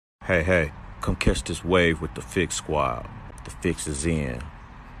Hey, come catch this wave with the Fix Squad. The Fix is in.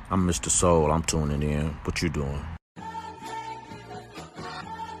 I'm Mr. Soul, I'm tuning in. What you doing?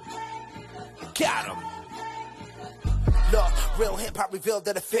 Got him. Look, real hip-hop revealed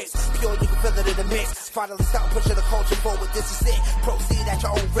that it fits. Pure, you can feel it in the mix. Finally start pushing the culture forward, this is it. Proceed at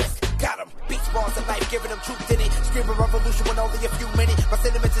your own risk. Got him. Beats, bars, and life, giving them truth in it. Screaming revolution with only a few minutes. My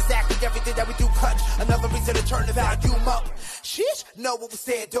sentiments exactly everything that we do clutch. Another reason to turn the volume up. Sheesh, know what we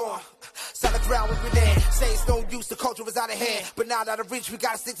stand on. Solid ground when we land. Say it's no use, the culture is out of hand. But now out of reach, we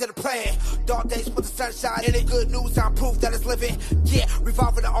gotta stick to the plan. Dark days put the sunshine in it. Good news, I'm proof that it's living. Yeah,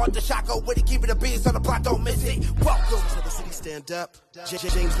 revolving the art, the shot go with it. Keeping the beats on the block, don't miss it. Welcome to the city, stand up.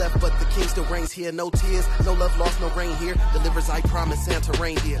 James left, but the king still reigns here. No tears, no love lost, no rain here. Delivers, I promise, Santa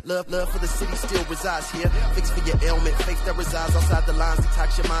reindeer. Love for the city still resides here. Fix for your ailment, fakes that resides outside the lines.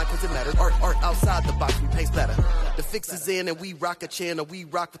 Detox your mind, cause it matters. Art outside the box, we pace better. The fix is in and we rock a channel. We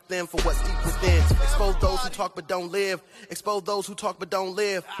rock with them for what's deep within. Expose those who talk but don't live. Expose those who talk but don't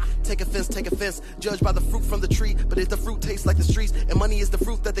live. Take offense. Judge by the fruit from the tree. But if the fruit tastes like the streets, and money is the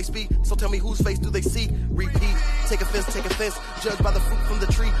fruit that they speak, so tell me whose face do they see? Repeat. Take offense. Judge by the fruit from the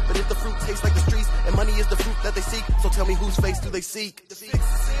tree. But if the fruit tastes like the streets, and money is the fruit that they seek, so tell me whose face do they seek?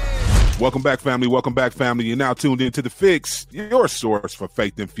 Welcome back, family. You're now tuned into The Fix, your source for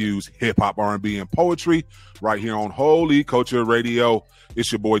faith-infused hip-hop, R&B, and poetry, right here on Holy Culture Radio.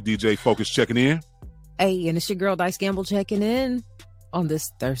 It's your boy, DJ Focus, checking in. Hey, and it's your girl, Dice Gamble, checking in on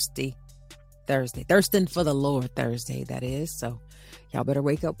this thirsty Thursday. Thirsting for the Lord Thursday, that is. So y'all better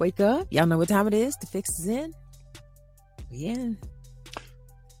wake up. Y'all know what time it is. The Fix is in. We in.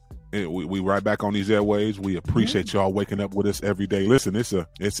 We right back on these airwaves. We appreciate y'all waking up with us every day. Listen, it's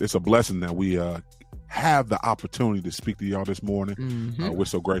a blessing that we have the opportunity to speak to y'all this morning. We're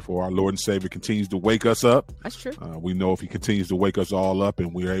so grateful. Our Lord and Savior continues to wake us up. That's true. We know if he continues to wake us all up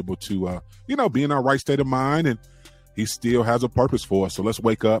and we're able to, be in our right state of mind, and he still has a purpose for us. So let's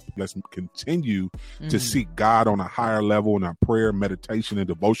wake up. Let's continue to seek God on a higher level in our prayer, meditation, and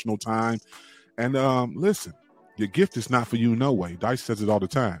devotional time. And listen, your gift is not for you no way. Dice says it all the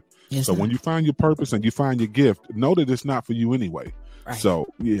time. Yes, so when you find your purpose and you find your gift, know that it's not for you anyway. Right. So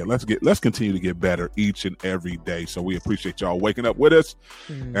yeah, let's continue to get better each and every day. So we appreciate y'all waking up with us.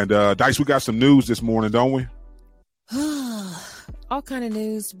 And Dice, we got some news this morning, don't we? All kind of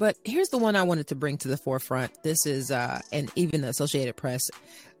news, but here's the one I wanted to bring to the forefront. This is and even the Associated Press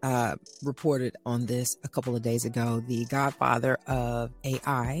reported on this a couple of days ago. The godfather of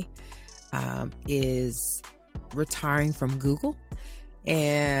AI is retiring from Google.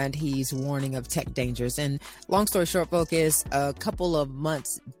 And he's warning of tech dangers. And long story short, Focus, a couple of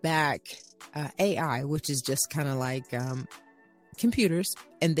months back, AI, which is just kind of like computers,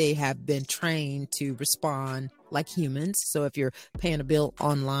 and they have been trained to respond like humans. So if you're paying a bill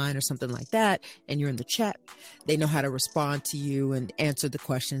online or something like that, and you're in the chat, they know how to respond to you and answer the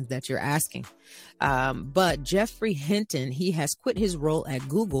questions that you're asking. But Geoffrey Hinton, he has quit his role at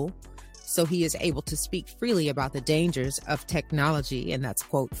Google, so he is able to speak freely about the dangers of technology. And that's a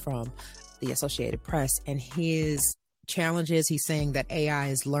quote from the Associated Press. And his challenge is, he's saying that AI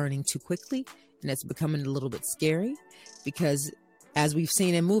is learning too quickly and it's becoming a little bit scary because, as we've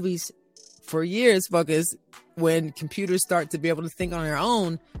seen in movies for years, Focus, when computers start to be able to think on their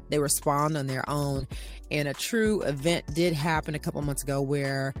own, they respond on their own. And a true event did happen a couple months ago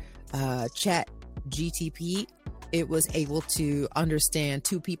where Chat GTP, it was able to understand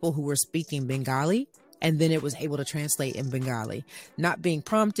two people who were speaking Bengali, and then it was able to translate in Bengali. Not being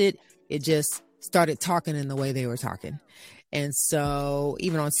prompted, it just started talking in the way they were talking. And so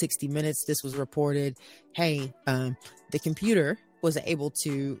even on 60 Minutes, this was reported, hey, the computer was able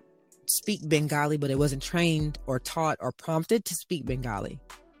to speak Bengali, but it wasn't trained or taught or prompted to speak Bengali.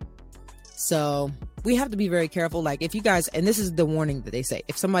 So we have to be very careful. Like if you guys, and this is the warning that they say,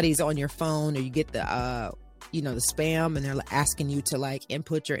 if somebody's on your phone or you get the spam and they're asking you to like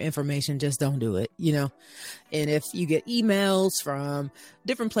input your information, just don't do it, And if you get emails from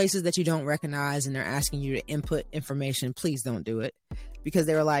different places that you don't recognize and they're asking you to input information, please don't do it, because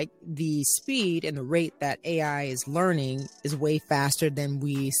they're like, the speed and the rate that AI is learning is way faster than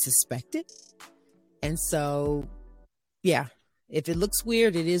we suspected. And so, yeah, if it looks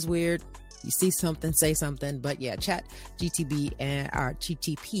weird, it is weird. You see something, say something. But yeah, Chat GTP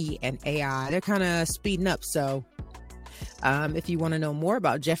and AI, they're kind of speeding up. So if you want to know more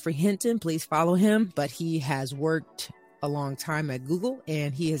about Geoffrey Hinton, please follow him. But he has worked a long time at Google,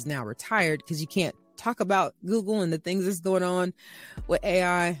 and he is now retired because you can't talk about Google and the things that's going on with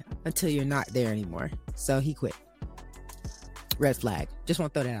AI until you're not there anymore. So he quit. Red flag. Just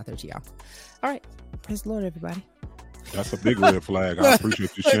want to throw that out there to y'all. All right. Praise the Lord, everybody. That's a big red flag. I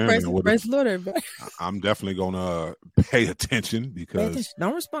appreciate you sharing it. Praise the Lord, everybody. I'm definitely gonna pay attention because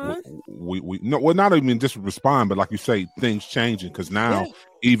don't respond. We no, well, not even just respond, but like you say, things changing because now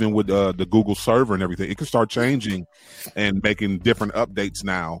even with the Google server and everything, it can start changing and making different updates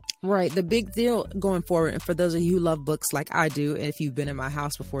now. Right. The big deal going forward, and for those of you who love books like I do, and if you've been in my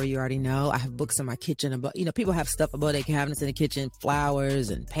house before, you already know I have books in my kitchen. About people have stuff above their cabinets in the kitchen, flowers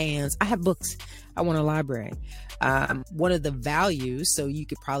and pans. I have books. I want a library. One of the values, so you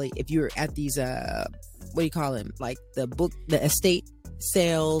could probably, if you're at these what do you call them, like the estate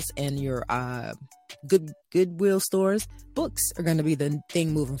sales and your Goodwill stores, books are going to be the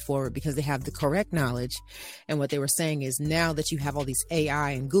thing moving forward because they have the correct knowledge. And what they were saying is now that you have all these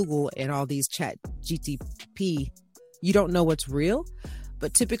AI and Google and all these chat GTP, you don't know what's real,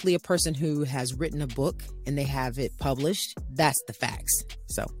 but typically a person who has written a book and they have it published, that's the facts.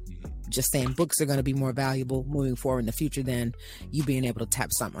 So just saying, books are going to be more valuable moving forward in the future than you being able to tap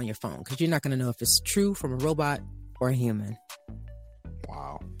something on your phone, because you're not going to know if it's true from a robot or a human.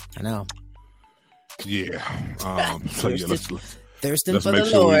 Wow. I know. Yeah. So yeah, let's thirsting for make the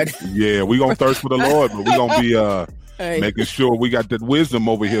sure Lord. We're gonna thirst for the Lord, but we're gonna be making sure we got that wisdom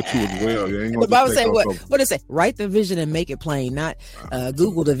over here too as well. The Bible say what did it say? Write the vision and make it plain, not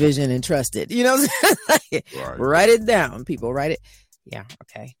Google the vision and trust it. You know what I'm saying? Right. Write it down, people. Write it. Yeah.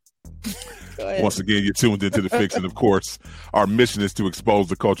 Okay. Once again, you're tuned into The Fix, and of course, our mission is to expose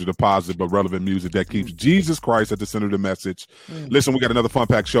the culture to positive but relevant music that keeps Jesus Christ at the center of the message. Listen, we got another fun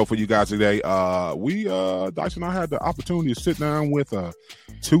packed show for you guys today. Dice and I had the opportunity to sit down with a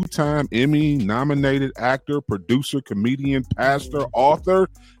 2-time Emmy-nominated actor, producer, comedian, pastor, author,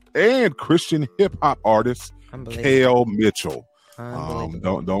 and Christian hip hop artist, Kale Mitchell.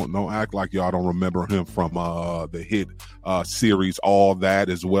 Don't act like y'all don't remember him from the hit series All That,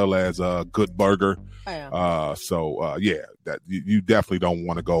 as well as Good Burger. That you definitely don't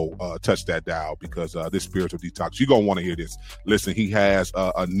want to go touch that dial, because this spiritual detox, you're gonna want to hear this. Listen, he has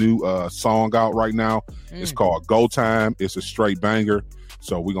a new song out right now. It's called Go Time. It's a straight banger.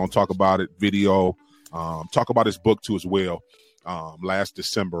 So we're gonna talk about it, video, talk about his book too as well. Last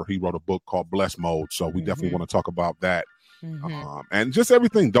December he wrote a book called Bless Mode, so we definitely want to talk about that. And just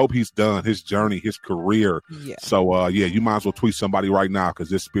everything dope he's done, his journey, his career. So you might as well tweet somebody right now,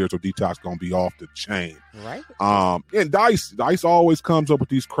 because this spiritual detox gonna be off the chain. Right. And Dice always comes up with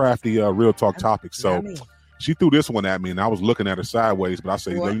these crafty real talk topics. So she threw this one at me, and I was looking at her sideways, but I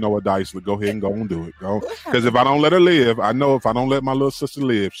said, you know what, Dice, go ahead and go and do it. Go, because if I don't let her live, I know if I don't let my little sister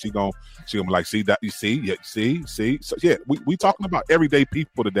live, she gonna be like, see that, you see. So we talking about everyday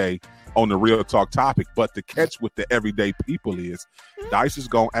people today on the real talk topic. But the catch with the everyday people is Dice is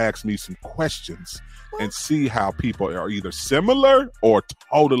gonna ask me some questions and see how people are either similar or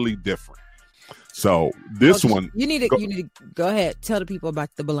totally different. So this one, you need to go ahead, tell the people about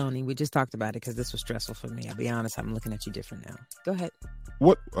the baloney. We just talked about it because this was stressful for me. I'll be honest, I'm looking at you different now. Go ahead.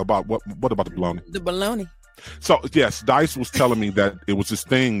 What about the baloney? The baloney. So yes, Dice was telling me that it was this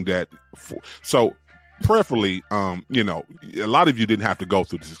thing that prayerfully, a lot of you didn't have to go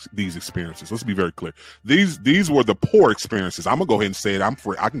through these experiences. Let's be very clear. These were the poor experiences. I'm gonna go ahead and say it. I'm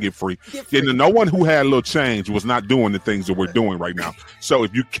free. I can get free. And no one who had a little change was not doing the things that we're doing right now. So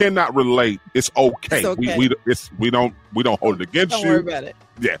if you cannot relate, it's okay. It's okay. We don't hold it against you. Don't worry about it.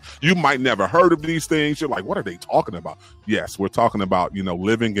 Yeah, you might never heard of these things. You're like, what are they talking about? Yes, we're talking about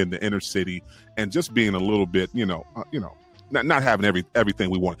living in the inner city and just being a little bit, not having everything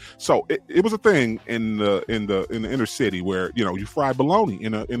we want. So it was a thing in the inner city where you fry bologna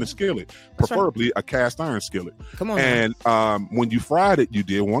in a skillet, preferably a cast iron skillet. Come on. And when you fried it, you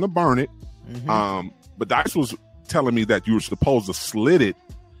did want to burn it. But Dice was telling me that you were supposed to slit it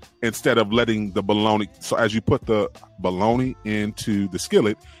instead of letting the bologna. So as you put the bologna into the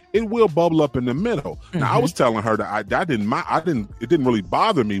skillet, it will bubble up in the middle. Now I was telling her that it didn't really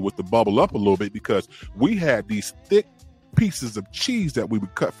bother me with the bubble up a little bit, because we had these thick pieces of cheese that we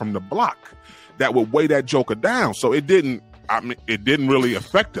would cut from the block that would weigh that joker down. So it didn't really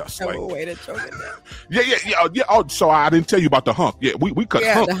affect us. Like, way to choke it down. Yeah. Oh, so I didn't tell you about the hunk. Yeah, we cut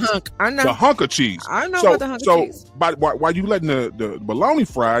hunks. The hunk. I know. The hunk of cheese. I know about the hunk of cheese. So while you letting the bologna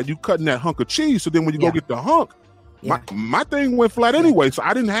fry, you cutting that hunk of cheese. So then when you go get the hunk, my thing went flat anyway. So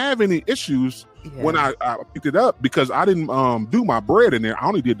I didn't have any issues when I picked it up, because I didn't do my bread in there. I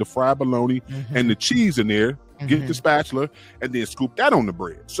only did the fried bologna and the cheese in there. Get the spatula and then scoop that on the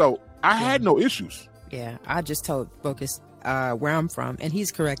bread. So I had no issues. Yeah, I just told Focus, where I'm from, and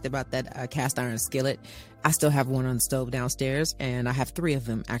he's correct about that cast iron skillet. I still have one on the stove downstairs, and I have 3 of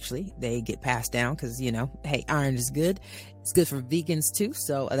them, actually. They get passed down because, hey, iron is good. It's good for vegans too,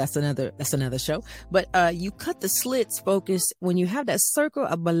 so that's another show. But you cut the slits, Focus, when you have that circle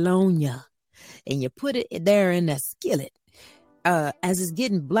of bologna, and you put it there in that skillet. As it's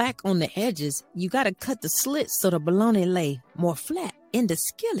getting black on the edges, you got to cut the slits so the bologna lay more flat in the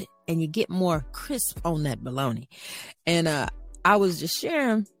skillet, and you get more crisp on that bologna. And I was just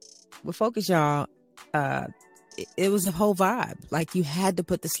sharing with Focus, y'all. It was a whole vibe. Like, you had to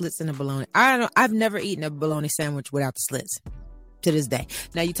put the slits in the bologna. I've never eaten a bologna sandwich without the slits to this day.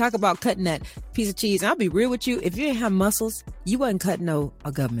 Now, you talk about cutting that piece of cheese, and I'll be real with you. If you didn't have muscles, you wasn't cutting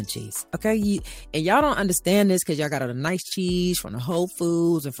a government cheese. Okay. And y'all don't understand this because y'all got a nice cheese from the Whole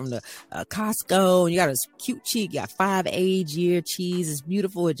Foods and from the Costco, and you got a cute cheese. You got 5 age year cheese. It's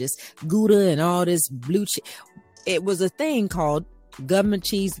beautiful. It just Gouda and all this blue cheese. It was a thing called government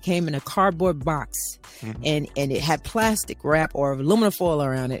cheese that came in a cardboard box, and it had plastic wrap or aluminum foil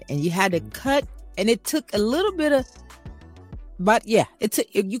around it, and you had to cut, and it took a little bit of, but yeah,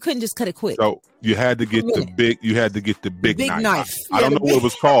 you couldn't just cut it quick. So you had to get the big knife. I don't know what it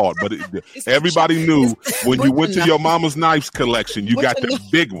was called, but everybody knew when you went to your mama's knives collection, you got the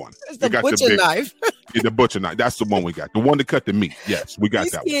big one. You got the big knife. The butcher knife. That's the one we got. The one to cut the meat. Yes, we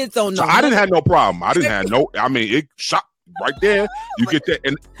got that kids don't know. So I didn't have no problem. It shot right there. You get that,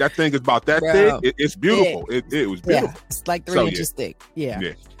 and that thing is about that thick. It's beautiful. It was beautiful. Yeah, it's like 3 inches thick. Yeah.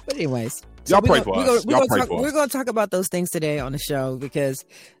 But anyways, y'all pray for us. We're going to talk about those things today on the show, because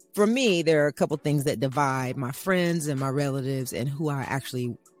for me, there are a couple things that divide my friends and my relatives and who I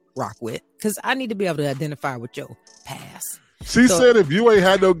actually rock with, because I need to be able to identify with your past. She said, if you ain't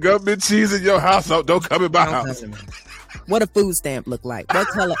had no government cheese in your house, don't come in my house. What a food stamp look like? What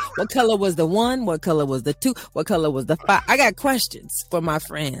color? What color was the 1? What color was the 2? What color was the 5? I got questions for my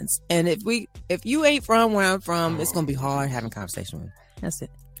friends, and if you ain't from where I'm from, it's gonna be hard having a conversation with me. That's it.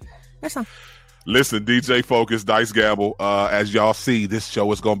 That's all. Listen, DJ Focus, Dice Gamble. As y'all see, this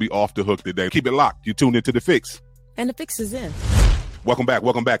show is gonna be off the hook today. Keep it locked. You tuned into The Fix, and The Fix is in. Welcome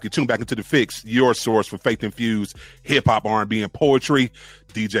back. You tuned back into The Fix, your source for faith-infused hip-hop, R&B, and poetry.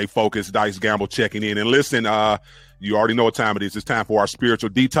 DJ Focus, Dice Gamble checking in. And listen, you already know what time it is. It's time for our spiritual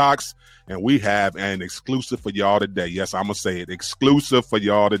detox, and we have an exclusive for y'all today. Yes, I'm going to say it. Exclusive for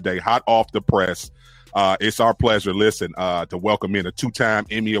y'all today. Hot off the press. It's our pleasure, to welcome in a 2-time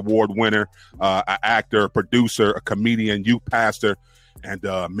Emmy Award winner, an actor, producer, a comedian, youth pastor, and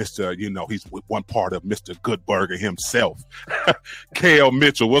Mr., he's one part of Mr. Good Burger himself. Kale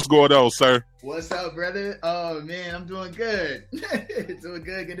Mitchell, what's going on, sir? What's up, brother? Oh, man, I'm doing good. Doing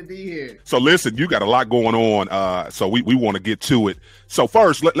good. Good to be here. So listen, you got a lot going on, so we want to get to it. So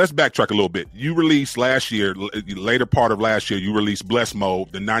first, let's backtrack a little bit. You released last year, later part of last year, you released Bless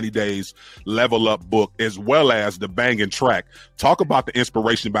Mode, the 90 Days Level Up book, as well as the banging track. Talk about the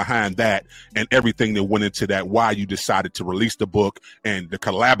inspiration behind that and everything that went into that, why you decided to release the book, and the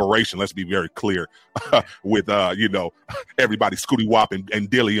collaboration, let's be very clear, with, everybody, Scooty Wop and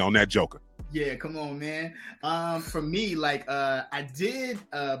Dilly on that joker. Yeah, come on, man. For me, I did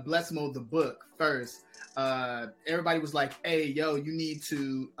Bless Mode the book first. Everybody was like, hey, yo, you need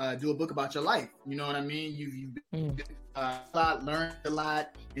to do a book about your life. You know what I mean? You've been a lot, learned a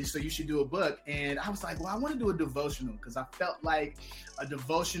lot, and so you should do a book. And I was like, well, I want to do a devotional, because I felt like a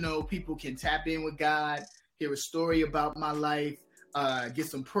devotional, people can tap in with God, hear a story about my life, get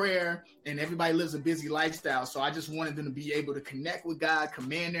some prayer, and everybody lives a busy lifestyle. So I just wanted them to be able to connect with God,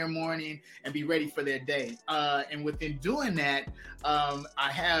 command their morning, and be ready for their day. And within doing that,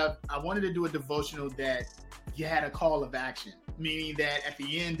 I wanted to do a devotional that you had a call of action, meaning that at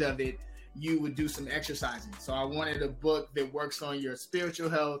the end of it, you would do some exercising. So I wanted a book that works on your spiritual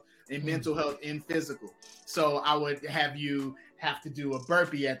health and mental health and physical. So I would have you have to do a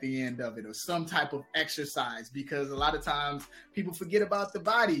burpee at the end of it, or some type of exercise, because a lot of times people forget about the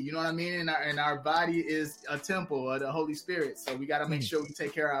body, you know what I mean? And our body is a temple of the Holy Spirit. So we got to make sure we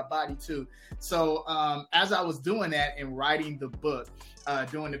take care of our body too. So as I was doing that and writing the book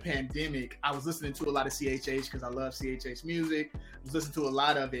during the pandemic, I was listening to a lot of CHH, because I love CHH music. I was listening to a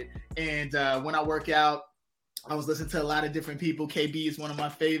lot of it. And when I work out, I was listening to a lot of different people. KB is one of my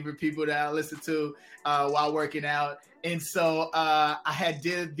favorite people that I listen to while working out. And so I had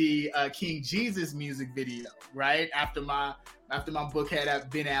did the King Jesus music video, right? After my book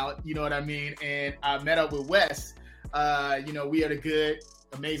had been out, you know what I mean? And I met up with Wes. We are the good,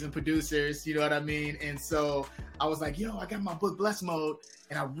 amazing producers, you know what I mean? And so I was like, yo, I got my book, Bless Mode,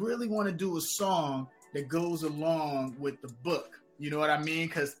 and I really want to do a song that goes along with the book. You know what I mean?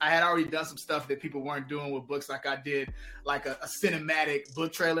 Because I had already done some stuff that people weren't doing with books. Like I did like a cinematic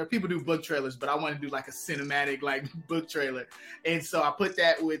book trailer. People do book trailers, but I want to do like a cinematic like book trailer. And so I put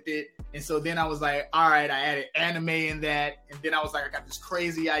that with it. And so then I was like, all right, I added anime in that. And then I was like, I got this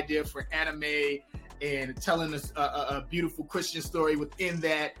crazy idea for anime and telling a beautiful Christian story within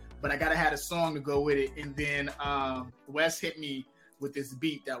that. But I got to have a song to go with it. And then Wes hit me with this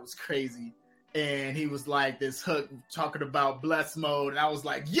beat that was crazy. And he was like, this hook talking about blessed mode. And I was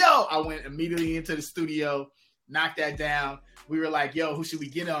like, yo, I went immediately into the studio, knocked that down. We were like, yo, who should we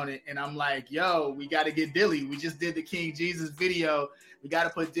get on it? And I'm like, yo, we got to get Dilly. We just did the King Jesus video. We got to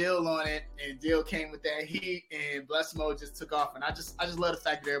put Dill on it. And Dill came with that heat, and blessed mode just took off. And I just love the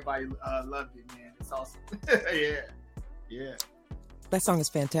fact that everybody loved it, man. It's awesome. Yeah. That song is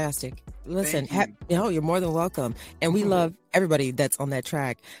fantastic. Listen, you. you're more than welcome. And we love everybody that's on that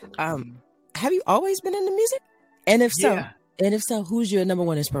track. Have you always been into music? And if so, who's your number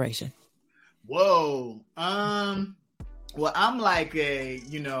one inspiration? Whoa. Well, I'm like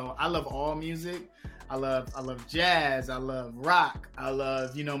I love all music. I love jazz. I love rock. I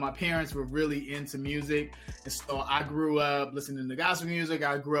love, my parents were really into music. And so I grew up listening to gospel music.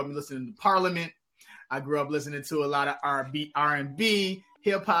 I grew up listening to Parliament. I grew up listening to a lot of R&B,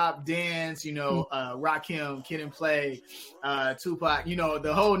 hip hop, dance, Rakim, Kid and Play, Tupac,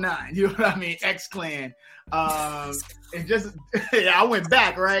 the whole nine, you know what I mean? X-Clan. And just, I went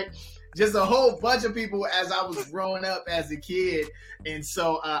back, right? Just a whole bunch of people as I was growing up as a kid. And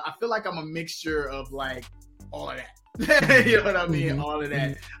so I feel like I'm a mixture of like all of that. You know what I mean? Mm-hmm. All of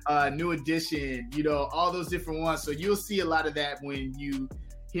that. New Edition, all those different ones. So you'll see a lot of that when you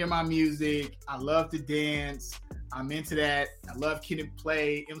hear my music. I love to dance. I'm into that. I love Kid and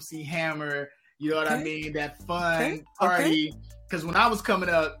Play, MC Hammer. You know what I mean? That fun party. Because when I was coming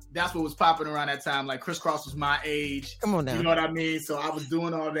up, that's what was popping around that time. Like Criss Cross was my age. Come on now. You know what I mean? So I was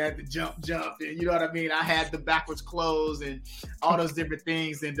doing all that, the jump. And you know what I mean? I had the backwards clothes and all those different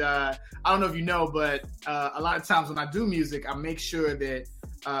things. And I don't know if you know, but a lot of times when I do music, I make sure that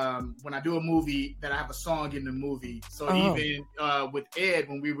when I do a movie, that I have a song in the movie. So even with Ed,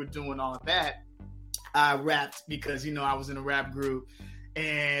 when we were doing all of that, I rapped because, I was in a rap group,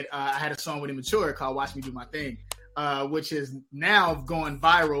 and I had a song with Immature called Watch Me Do My Thing, which is now going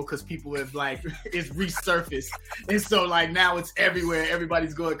viral because people have it's resurfaced. And so now it's everywhere.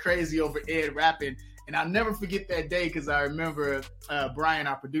 Everybody's going crazy over Ed rapping. And I'll never forget that day because I remember Brian,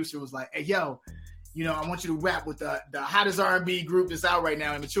 our producer, was like, hey, yo, I want you to rap with the hottest R&B group that's out right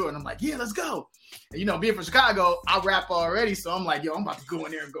now, Immature. And I'm like, yeah, let's go. And, being from Chicago, I rap already. So I'm like, yo, I'm about to go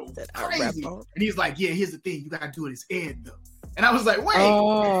in there and go crazy. And he's like, yeah, here's the thing. You got to do it as Ed, though. And I was like, wait.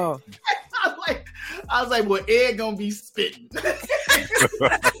 Oh. I was like, well, Ed going to be spitting.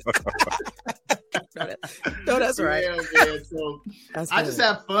 No, that's right. Yeah, man. So I just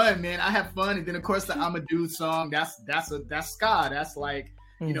have fun, man. I have fun. And then, of course, the I'm a Dude song, that's ska. That's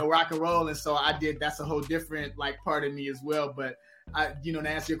rock and roll. And so that's a whole different part of me as well. But to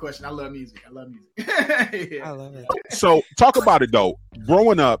answer your question, I love music. Yeah. I love it. So talk about it though.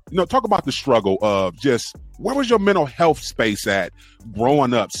 Growing up, talk about the struggle of just where was your mental health space at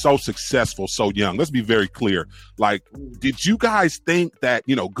growing up so successful, so young? Let's be very clear. Did you guys think that,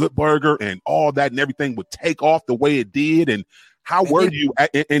 Good Burger and all that and everything would take off the way it did? And how were you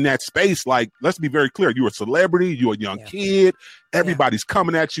in that space? Let's be very clear. You're a celebrity. You're a young kid. Everybody's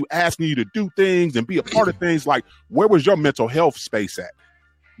coming at you, asking you to do things and be a part of things. Where was your mental health space at?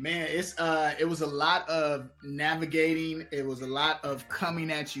 Man, it was a lot of navigating. It was a lot of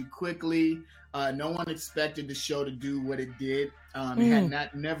coming at you quickly. No one expected the show to do what it did. It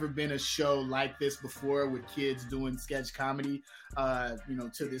had never been a show like this before with kids doing sketch comedy,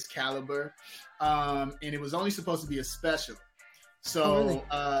 to this caliber. And it was only supposed to be a special. So,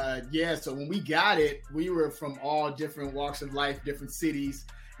 so when we got it, we were from all different walks of life, different cities.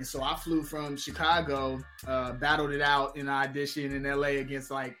 And so I flew from Chicago, battled it out in an audition in LA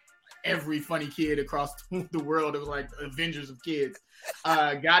against every funny kid across the world. It was Avengers of kids.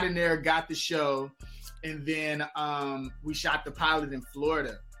 Got in there, got the show. And then we shot the pilot in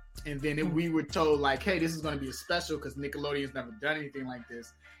Florida. And then we were told hey, this is going to be a special because Nickelodeon's never done anything like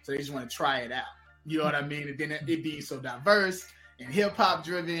this. So they just want to try it out. You know what I mean? And then it being so diverse and hip hop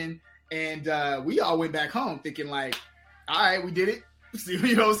driven. And we all went back home thinking all right, we did it. See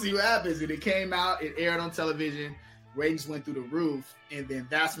what happens. And it came out, it aired on television, ratings went through the roof. And then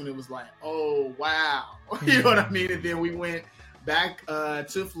that's when it was oh, wow. You know what I mean? And then we went back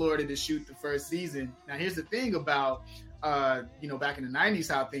to Florida to shoot the first season. Now, here's the thing about, back in the 90s,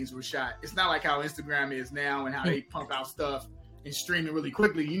 how things were shot. It's not like how Instagram is now and how they pump out stuff and stream it really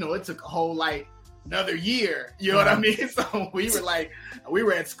quickly. It took a whole another year. You know what I mean? So we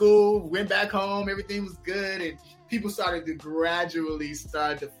were at school, went back home, everything was good, and people started to gradually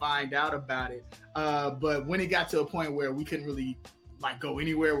start to find out about it. But when it got to a point where we couldn't really like go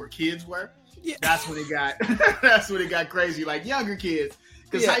anywhere where kids were, that's when it got crazy. Like younger kids,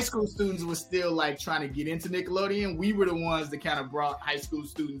 because high school students were still like trying to get into Nickelodeon. We were the ones that kind of brought high school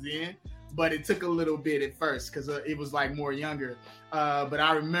students in, but it took a little bit at first because it was like more younger. But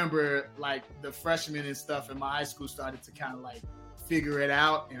I remember like the freshmen and stuff in my high school started to kind of like figure it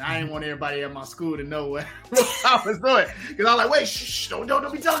out, and I didn't want everybody at my school to know what I was doing because I was like, wait, shh,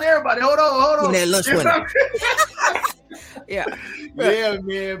 don't be telling everybody. Hold on. That lunch winner. Yeah,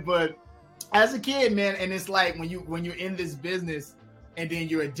 man. But as a kid, man, and it's like when you're in this business and then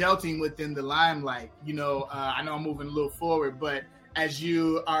you're adulting within the limelight, I know I'm moving a little forward, but as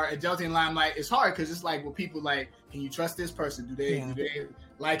you are adulting in limelight, it's hard because it's like, well, people like, can you trust this person? Do they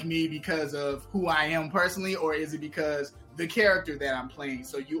like me because of who I am personally, or is it because the character that I'm playing?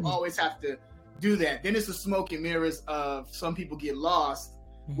 So you always have to do that. Then it's the smoke and mirrors of some people get lost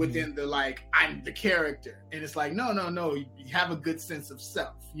within the like, I'm the character, and it's like, no, you have a good sense of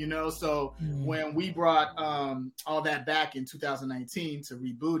self, So when we brought all that back in 2019 to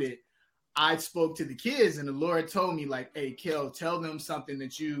reboot it, I spoke to the kids, and the Lord told me like, hey, Kel, tell them something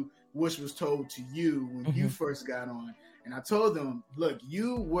that you wish was told to you when you first got on. And I told them, look,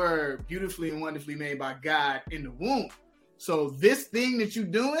 you were beautifully and wonderfully made by God in the womb. So this thing that you're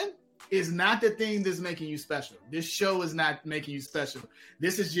doing is not the thing that's making you special. This show is not making you special.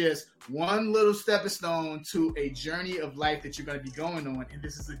 This is just one little stepping stone to a journey of life that you're going to be going on. And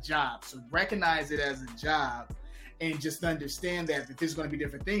this is a job. So recognize it as a job and just understand that there's going to be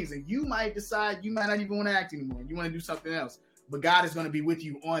different things. And you might decide you might not even want to act anymore. You want to do something else. But God is going to be with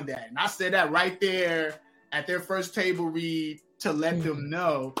you on that. And I said that right there at their first table read to let them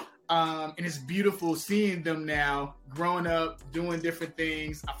know. And it's beautiful seeing them now growing up, doing different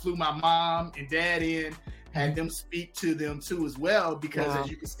things. I flew my mom and dad in, had them speak to them too as well, because as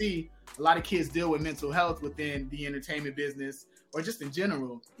you can see, a lot of kids deal with mental health within the entertainment business or just in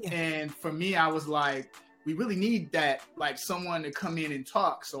general. Yeah. And for me, I was like, we really need that, like someone to come in and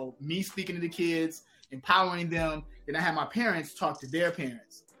talk. So me speaking to the kids, empowering them, and I had my parents talk to their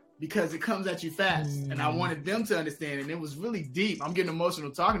parents, because it comes at you fast. And I wanted them to understand. And it was really deep. I'm getting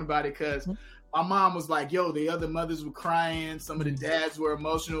emotional talking about it because my mom was like, yo, the other mothers were crying. Some of the dads were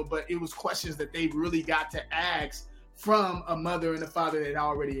emotional, but it was questions that they really got to ask from a mother and a father that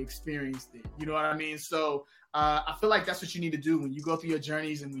already experienced it. You know what I mean? So I feel like that's what you need to do when you go through your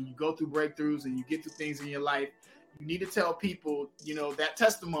journeys and when you go through breakthroughs and you get through things in your life. You need to tell people, that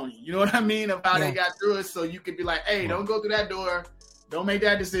testimony, you know what I mean, of how they got through it. So you could be like, hey, don't go through that door. Don't make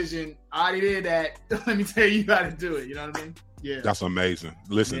that decision. I already did that. Let me tell you how to do it. You know what I mean? Yeah. That's amazing.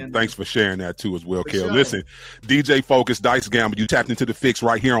 Listen, thanks for sharing that too as well, Kel. Sure. Listen, DJ Focus, Dice Gamble, you tapped into the fix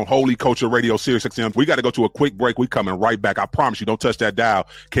right here on Holy Culture Radio, Sirius XM. We got to go to a quick break. We coming right back. I promise you, don't touch that dial.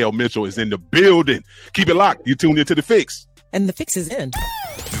 Kel Mitchell is in the building. Keep it locked. You tuned into the fix. And the fix is in.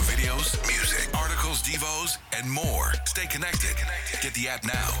 New videos, music, articles, devos, and more. Stay connected. Get the app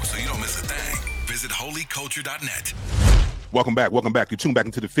now so you don't miss a thing. Visit holyculture.net. Welcome back. You tune back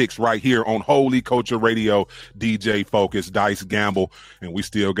into the fix right here on Holy Culture Radio. DJ Focus, Dice Gamble, and we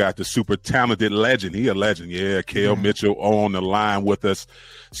still got the super talented legend. He a legend, Kel Mitchell on the line with us.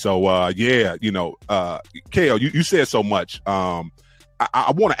 So, Kel, you said so much.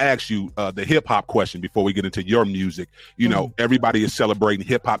 I want to ask you the hip hop question before we get into your music. Everybody is celebrating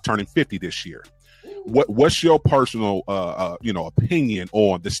hip hop turning 50 this year. What's your personal, opinion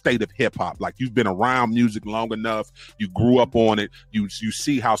on the state of hip hop? Like, you've been around music long enough. You grew up on it. You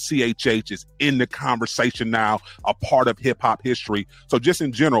see how CHH is in the conversation now, a part of hip hop history. So just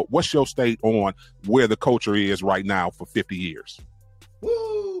in general, what's your state on where the culture is right now for 50 years?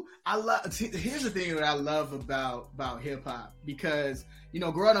 Woo! Here's the thing that I love about hip hop, because,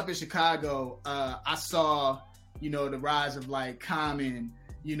 growing up in Chicago, I saw, the rise of like Common.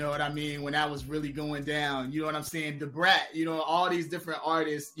 You know what I mean? When that was really going down, you know what I'm saying? The Brat, all these different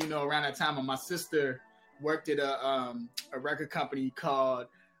artists, around that time. And my sister worked at a record company called,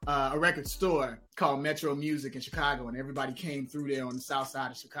 a record store called Metro Music in Chicago. And everybody came through there on the south side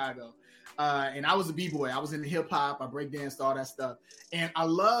of Chicago. And I was a B-boy. I was into hip hop. I breakdanced, all that stuff. And I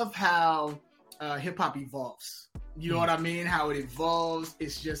love how hip hop evolves. You know what I mean? How it evolves.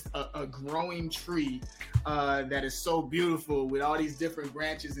 It's just a growing tree that is so beautiful with all these different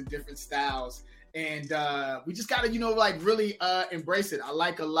branches and different styles. And we just got to, really embrace it. I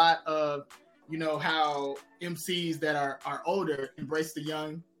like a lot of, how MCs that are older embrace the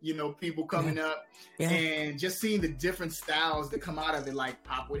young, people coming up, and just seeing the different styles that come out of it, like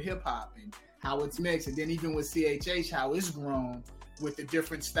pop with hip hop and how it's mixed, and then even with CHH, how it's grown with the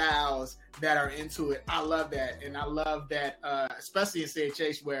different styles that are into it. I love that. And I love that, especially in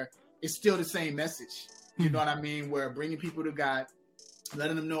CHH, where it's still the same message. You know what I mean? Where bringing people to God,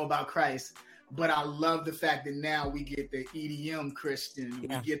 letting them know about Christ. But I love the fact that now we get the EDM Christian. We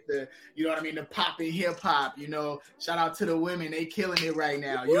get the, you know what I mean, the pop and hip hop, you know. Shout out to the women. They killing it right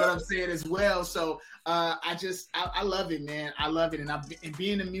now. You know what I'm saying as well. So I love it, man. I love it. And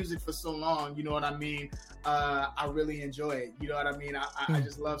being in music for so long, you know what I mean? I really enjoy it. You know what I mean? I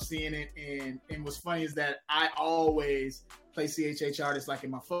just love seeing it. And what's funny is that I always play CHH artists like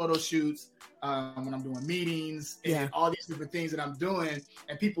in my photo shoots, when I'm doing meetings and all these different things that I'm doing,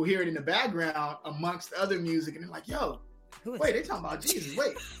 and people hear it in the background amongst other music, and they're like, yo, wait, they talking about Jesus.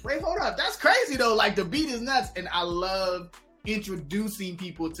 Wait, hold up. That's crazy though. Like the beat is nuts. And I love introducing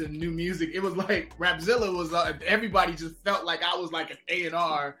people to new music. It was like Rapzilla was, everybody just felt like I was like an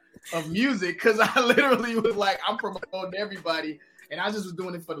A&R of music, because I literally was like, I'm promoting everybody, and I just was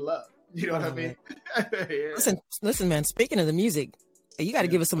doing it for the love. You know what I mean? Listen, man, speaking of the music, you got to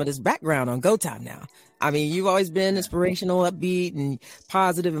give us some of this background on Go Time now. I mean, you've always been inspirational, upbeat, and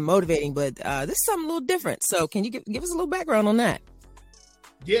positive and motivating, but this is something a little different. So can you give us a little background on that?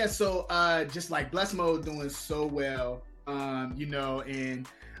 Yeah, so just like Bless Mode doing so well, you know, and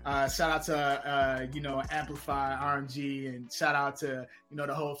shout out to, you know, Amplify, RMG, and shout out to, you know,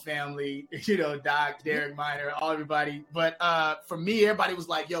 the whole family, you know, Doc, Derek Minor, all everybody. But for me, everybody was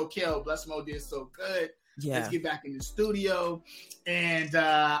like, yo, Kel, Bless Mode did so good. Let's get back in the studio. And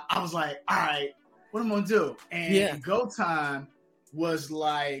I was like, all right, what am I going to do? And Go Time was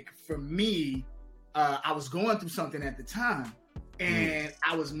like, for me, I was going through something at the time, and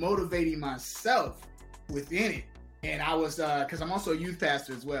I was motivating myself within it. And I was, because I'm also a youth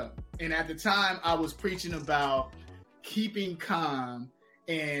pastor as well. And at the time, I was preaching about keeping calm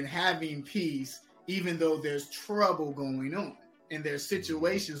and having peace, even though there's trouble going on and there's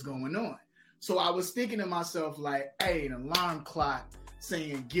situations going on. So I was thinking to myself like, hey, an alarm clock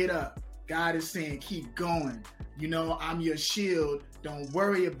saying, get up. God is saying, keep going. You know, I'm your shield. Don't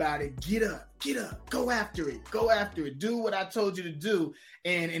worry about it. Get up, go after it. Do what I told you to do.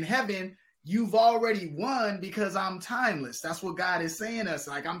 And in heaven, you've already won because I'm timeless. That's what God is saying to us.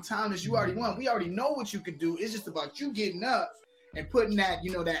 Like, I'm timeless. You already won. We already know what you could do. It's just about you getting up and putting that,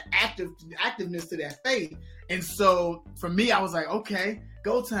 you know, that activeness to that faith. And so for me, I was like, okay,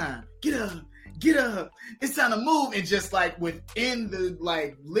 Go Time. Get up. It's time to move. And just like within the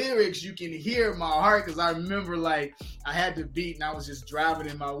like lyrics, you can hear my heart. Cause I remember like I had the beat and I was just driving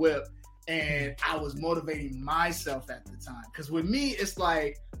in my whip, and I was motivating myself at the time. Cause with me, it's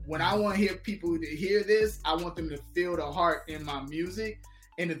like, when I want to hear people to hear this, I want them to feel the heart in my music.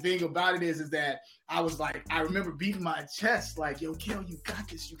 And the thing about it is that I was like, I remember beating my chest like, yo, Kel, you got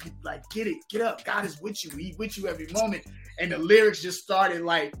this. You can like, get up. God is with you. He's with you every moment. And the lyrics just started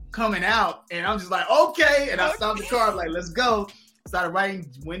like coming out. And I'm just like, okay. And I stopped the car. I'm like, let's go. Started writing,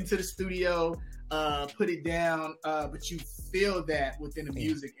 went to the studio, put it down. But you feel that within the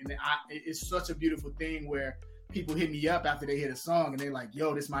music. And it's such a beautiful thing where people hit me up after they hear the song and they're like,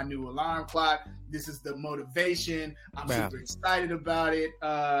 yo, this is my new alarm clock. This is the motivation. I'm super excited about it.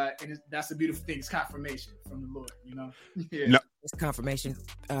 And that's a beautiful thing. It's confirmation from the Lord, you know? No. It's confirmation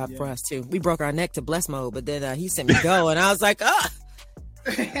for us too. We broke our neck to Bless Mode, but then he sent me Go, and I was like,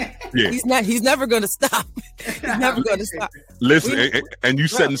 he's never going to stop. He's never going to stop. Listen, and you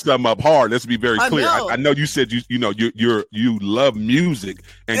setting something up hard. Let's be very clear. I know you said you love music,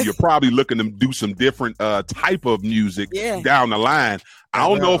 and you're probably looking to do some different type of music down the line. I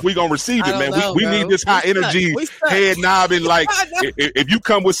don't know if we're gonna receive it, man. We need this high energy, head nodding. Like if you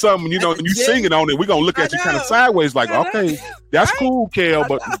come with something, you know, and you sing it on it, we're gonna look at you kind of sideways, like, okay, that's cool, Kel,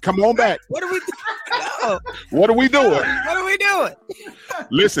 but come on back. What are we doing? What are we doing? What are we doing?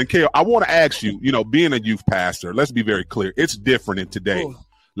 Listen, Kel, I want to ask you, you know, being a youth pastor, let's be very clear. It's different in today. Ooh.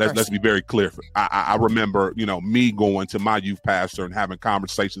 Let's be very clear. I remember, you know, me going to my youth pastor and having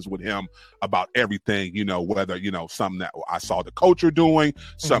conversations with him about everything, you know, whether, you know, something that I saw the culture doing,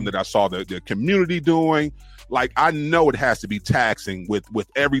 something that I saw the community doing. Like, I know it has to be taxing with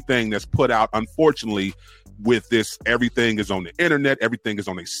everything that's put out. Unfortunately, with this, everything is on the internet. Everything is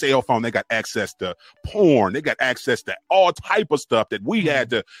on a cell phone. They got access to porn. They got access to all type of stuff that we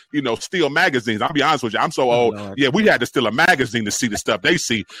had to, you know, steal magazines. I'll be honest with you. I'm so old. Lord. Yeah, we had to steal a magazine to see the stuff they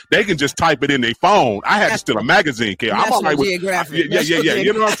see. They can just type it in their phone. I had to steal a magazine, Kel. I'm all right with yeah.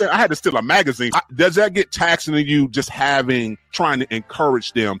 You know what I'm saying? I had to steal a magazine. Does that get taxing to you, just trying to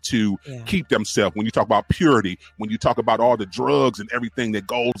encourage them to keep themselves? When you talk about purity, when you talk about all the drugs and everything that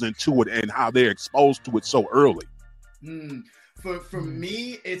goes into it and how they're exposed to it so early. For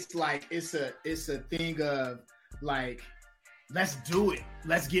me, it's like it's a thing of like, let's do it.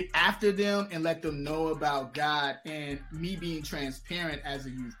 Let's get after them and let them know about God, and me being transparent as a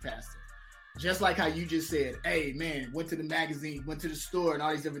youth pastor. Just like how you just said, hey man, went to the magazine, went to the store and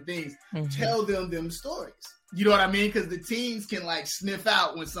all these different things. Tell them stories. You know what I mean? Because the teens can like sniff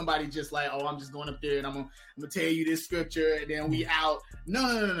out when somebody just like, oh, I'm just going up there and I'm gonna tell you this scripture and then we out.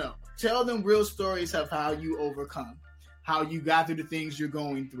 No. Tell them real stories of how you overcome, how you got through the things you're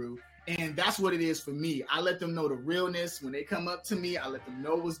going through. And that's what it is for me. I let them know the realness. When they come up to me, I let them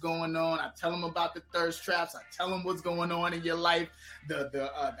know what's going on. I tell them about the thirst traps. I tell them what's going on in your life,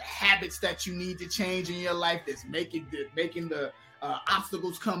 the habits that you need to change in your life that's making the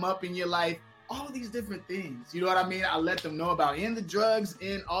obstacles come up in your life. All of these different things. You know what I mean? I let them know about in the drugs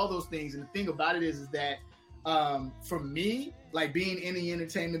and all those things. And the thing about it is that for me, like being in the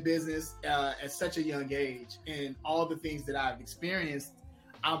entertainment business at such a young age and all the things that I've experienced,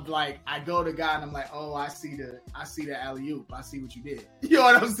 I'm like, I go to God and I'm like, oh, I see the alley-oop. I see what you did. You know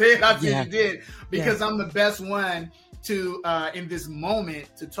what I'm saying? I see what you did, because I'm the best one to, in this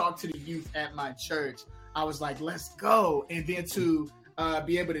moment, to talk to the youth at my church. I was like, let's go. And then to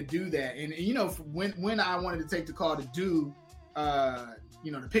be able to do that. And you know, when I wanted to take the call to do,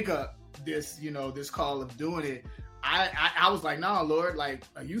 to pick up this, this call of doing it, I was like, no, Lord, like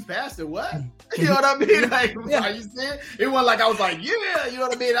a youth pastor, what? You know what I mean? Like, are you saying? It wasn't like I was like, yeah, you know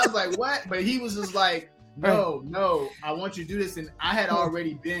what I mean? I was like, what? But he was just like, no, I want you to do this. And I had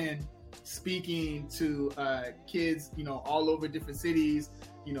already been speaking to kids, all over different cities,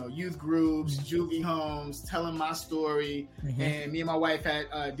 youth groups, juvie homes, telling my story. And me and my wife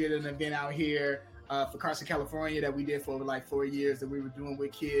had did an event out here for Carson, California, that we did for over like 4 years that we were doing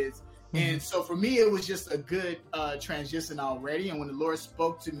with kids. And so for me, it was just a good transition already. And when the Lord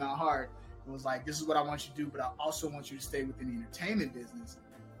spoke to my heart, it was like, this is what I want you to do, but I also want you to stay within the entertainment business.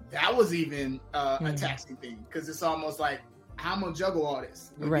 That was even a taxing thing, because it's almost like, how I'm going to juggle all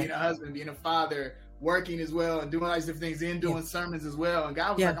this? Being a husband, being a father, working as well, and doing all these different things, and doing sermons as well. And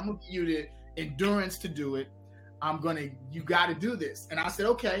God was like, I'm going to give you the endurance to do it. You got to do this. And I said,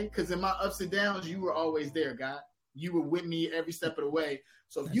 okay, because in my ups and downs, you were always there, God. You were with me every step of the way.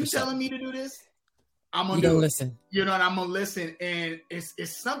 So if you telling me to do this, I'm gonna do it. Listen. And I'm gonna listen. And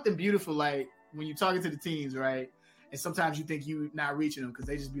it's something beautiful, like when you're talking to the teens, right? And sometimes you think you're not reaching them because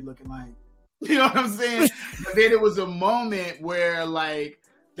they just be looking like, you know what I'm saying? But then it was a moment where like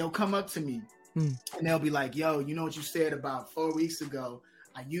they'll come up to me and they'll be like, yo, you know what you said about 4 weeks ago?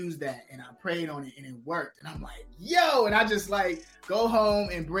 I used that and I prayed on it and it worked. And I'm like, yo, and I just like go home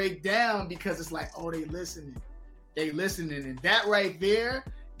and break down, because it's like, oh, they listening. And that right there,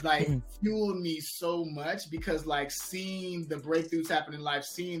 like, fueled me so much, because like seeing the breakthroughs happen in life,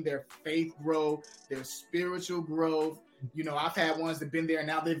 seeing their faith grow, their spiritual growth. I've had ones that have been there and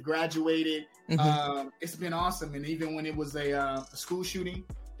now they've graduated. It's been awesome. And even when it was a school shooting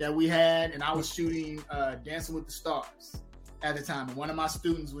that we had, and I was shooting Dancing with the Stars at the time, and one of my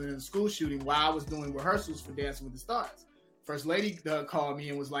students was in a school shooting while I was doing rehearsals for Dancing with the Stars. First lady called me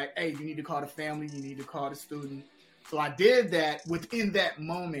and was like, hey, you need to call the family, you need to call the student. So I did that within that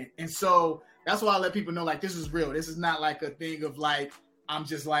moment. And so that's why I let people know, like, this is real. This is not like a thing of like, I'm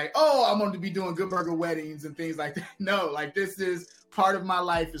just like, oh, I'm going to be doing Good Burger weddings and things like that. No, like, this is part of my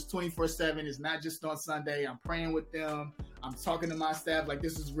life. It's 24/7. It's not just on Sunday. I'm praying with them. I'm talking to my staff. Like,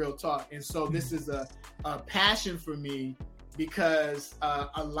 this is real talk. And so this is a passion for me, because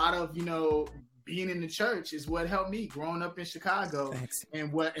a lot of, being in the church is what helped me growing up in Chicago. Thanks.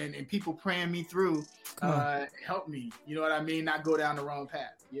 And people praying me through helped me. You know what I mean? Not go down the wrong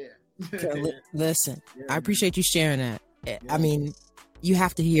path. Yeah. Listen, I appreciate you sharing that. Yeah. I mean, you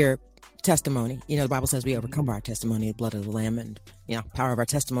have to hear testimony. The Bible says we overcome by our testimony, the blood of the Lamb, and power of our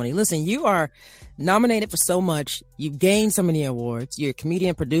testimony. Listen, you are nominated for so much. You've gained so many awards. You're a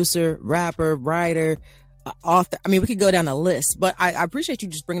comedian, producer, rapper, writer, author. I mean, we could go down a list, but I appreciate you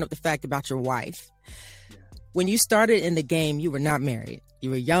just bringing up the fact about your wife. When you started in the game, you were not married. You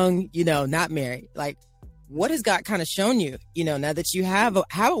were young, not married. Like, what has God kind of shown you, now that you have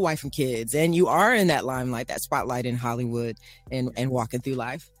a wife and kids, and you are in that limelight, that spotlight in Hollywood and walking through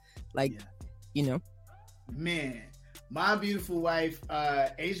life? Like, Man, my beautiful wife,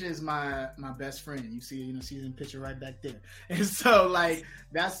 Asia, is my best friend. You see, she's in the picture right back there. And so, like,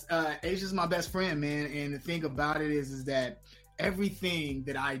 that's Asia's my best friend, man. And the thing about it is that everything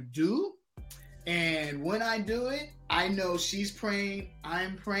that I do, and when I do it, I know she's praying,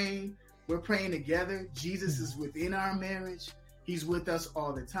 I'm praying, we're praying together. Jesus is within our marriage. He's with us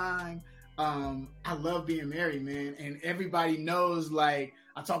all the time. I love being married, man. And everybody knows, like,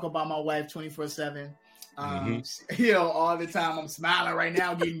 I talk about my wife 24/7. You know, all the time. I'm smiling right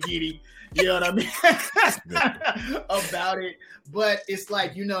now, getting giddy. You know what I mean? About it. But it's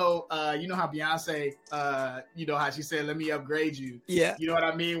like, you know how Beyonce, you know how she said, let me upgrade you. Yeah. You know what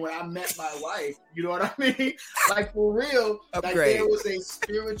I mean? When I met my wife, you know what I mean? Like, for real, Upgrade. like, there was a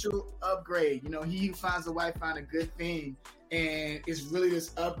spiritual upgrade. You know, he who finds a wife find a good thing. And it's really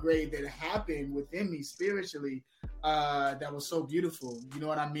this upgrade that happened within me spiritually that was so beautiful. You know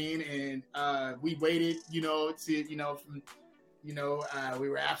what I mean? And we waited, you know, to, you know, from, you know, we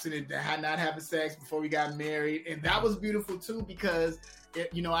were abstinent, not having sex before we got married. And that was beautiful too, because,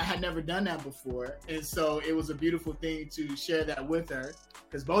 you know, I had never done that before. And so it was a beautiful thing to share that with her,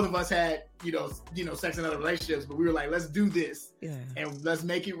 because both of us had, you know, sex in other relationships, but we were like, let's do this. Yeah. And let's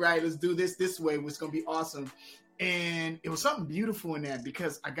make it right. Let's do this way. It's going to be awesome. And it was something beautiful in that,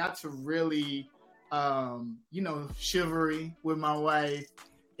 because I got to really, you know, chivalry with my wife.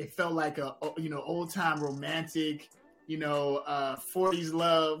 It felt like a, you know, old time romantic, you know, 40s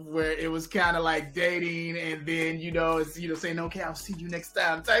love, where it was kind of like dating, and then, you know, it's, you know, saying, okay, I'll see you next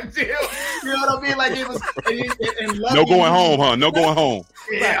time type deal. You know what I mean? Like, it was, and no going home, huh? No going home.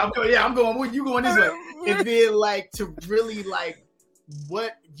 Yeah, I'm going with you, going this way. And then, like, to really, like,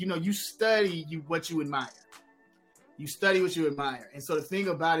 what, you know, you study what you admire. You study what you admire. And so the thing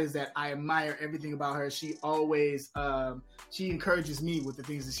about it is that I admire everything about her. She always, she encourages me with the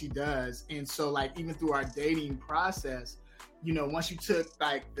things that she does. And so, like, even through our dating process, you know, once you took,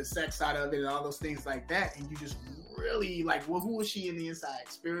 like, the sex out of it and all those things like that, and you just really, like, well, who was she in the inside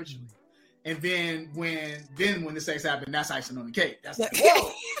spiritually? And then when the sex happened, that's icing on the cake. That's like, whoa.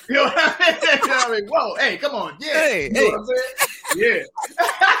 You know what I mean? You know what I mean? Whoa, hey, come on. Yeah. You know what I'm saying? Yeah.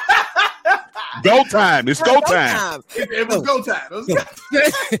 Go time. It's go time. It was go time. It was go time.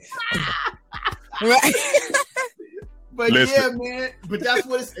 Right. But listen. Yeah, man. But that's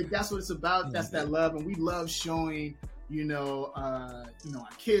what it's about. That's that love, and we love showing, you know, our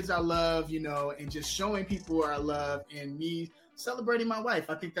kids our love, you know, and just showing people our love, and me celebrating my wife.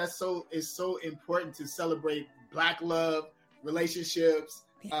 I think it's so important to celebrate Black love, relationships.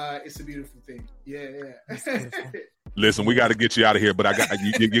 It's a beautiful thing. Yeah. Listen, we got to get you out of here, but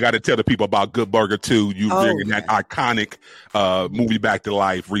you got to tell the people about Good Burger 2. You bringing that iconic movie back to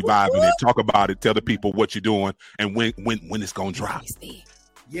life, reviving it. Talk about it. Tell the people what you're doing and when it's gonna drop.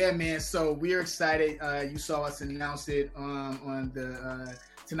 Yeah, man. So we're excited. You saw us announce it on the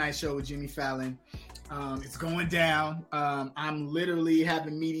Tonight Show with Jimmy Fallon. It's going down. I'm literally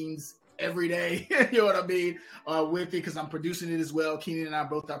having meetings every day, you know what I mean, with it, because I'm producing it as well. Keenan and I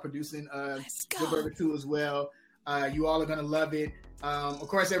both are producing Good Burger 2 as well. You all are going to love it. Of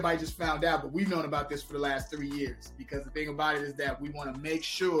course, everybody just found out, but we've known about this for the last 3 years, because the thing about it is that we want to make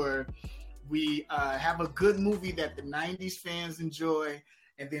sure we have a good movie that the 90s fans enjoy,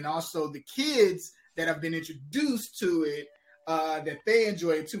 and then also the kids that have been introduced to it, that they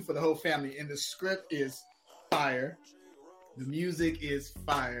enjoy it too, for the whole family. And the script is fire. The music is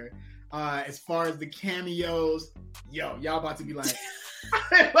fire. As far as the cameos, y'all about to be like,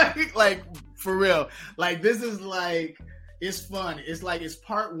 like for real. Like, this is like, it's fun. It's like, it's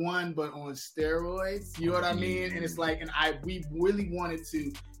part one, but on steroids. You know what I mean? And it's like, we really wanted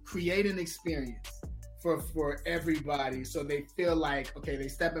to create an experience for everybody, so they feel like, okay, they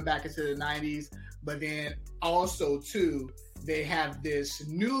stepping back into the 90s, but then also too, they have this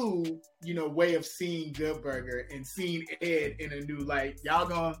new, you know, way of seeing Good Burger and seeing Ed in a new light. Y'all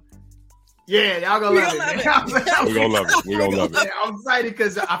gonna love it. We're gonna love it. We're gonna love it. Yeah, I'm excited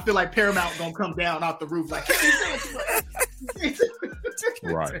because I feel like Paramount gonna come down off the roof like,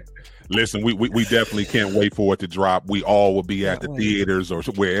 right. Listen, we definitely can't wait for it to drop. We all will be at the theaters or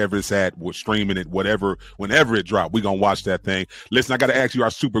wherever it's at. We're streaming it, whenever it drops. We're gonna watch that thing. Listen, I got to ask you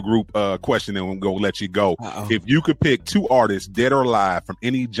our super group question, and we're gonna let you go. If you could pick 2 artists, dead or alive, from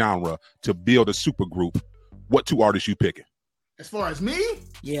any genre to build a super group, what 2 artists you picking? As far as me?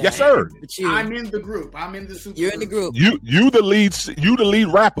 Yeah. Yes, sir. I'm in the group. I'm in the super You're in the group. You the lead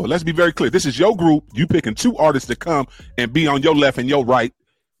rapper. Let's be very clear. This is your group. You picking 2 artists to come and be on your left and your right.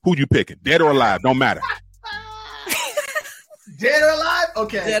 Who you picking? Dead or alive? Don't matter. Dead or alive?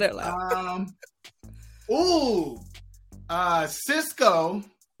 Okay. Dead or alive. Cisco.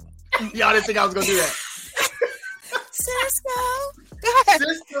 Y'all didn't think I was gonna do that. Cisco. Go ahead.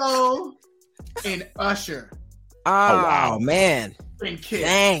 Cisco and Usher. Oh, wow, man. And Kid.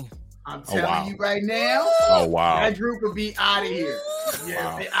 Dang. I'm telling you right now. Oh, wow. That group will be out of here.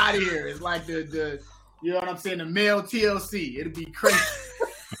 Yeah, they out of here. It's like the you know what I'm saying, the male TLC. It'll be crazy.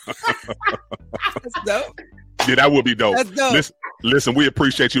 That's dope. Yeah, that would be dope. That's dope. Listen, we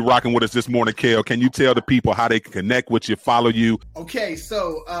appreciate you rocking with us this morning, Kel. Can you tell the people how they can connect with you, follow you? Okay,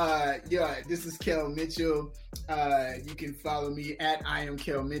 so this is Kel Mitchell. You can follow me at I am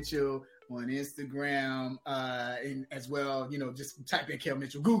Kel Mitchell on Instagram, and as well, just type in Kel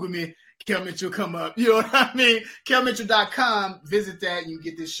Mitchell, Google me, Kel Mitchell come up, you know what I mean? KelMitchell.com, visit that, you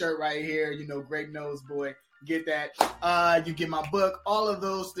get this shirt right here, Great Nose Boy, get that. You get my book, all of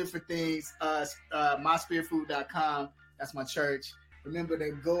those different things, myspiritfood.com, that's my church. Remember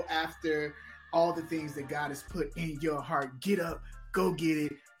to go after all the things that God has put in your heart. Get up, go get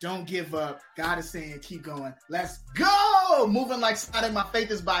it. Don't give up. God is saying, keep going. Let's go. Moving like Sonic. My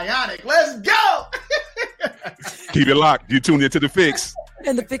faith is bionic. Let's go. Keep it locked. You tune into The Fix.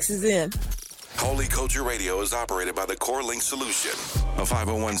 And The Fix is in. Holy Culture Radio is operated by the Core Link Solution, a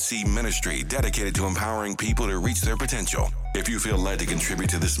 501c ministry dedicated to empowering people to reach their potential. If you feel led to contribute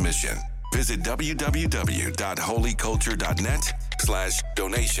to this mission, visit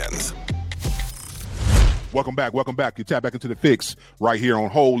www.holyculture.net/donations. Welcome back. You tap back into The Fix right here on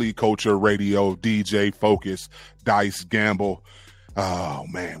Holy Culture Radio. DJ Focus, Dice Gamble. Oh,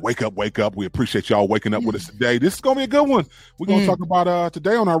 man. Wake up. We appreciate y'all waking up with us today. This is going to be a good one. We're going to talk about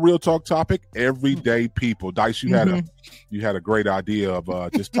today on our Real Talk topic, everyday people. Dice, you had a great idea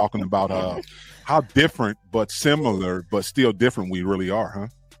of just talking about how different but similar but still different we really are, huh?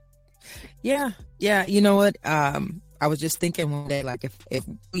 Yeah. You know what? I was just thinking one day, like if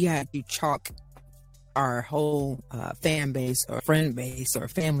we had to chalk our whole fan base or friend base or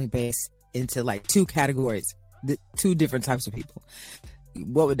family base into like two categories, two different types of people,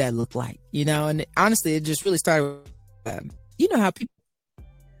 what would that look like? And honestly, it just really started with, how people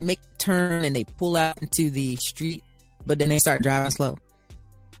make a turn and they pull out into the street, but then they start driving slow.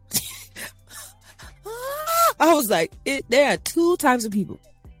 I was like, there are two types of people.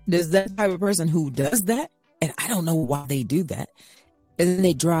 There's that type of person who does that, and I don't know why they do that, and then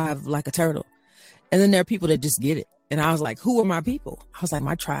they drive like a turtle. And then there are people that just get it. And I was like, who are my people? I was like,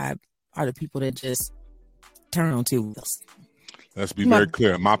 my tribe are the people that just turn on two wheels. Let's be very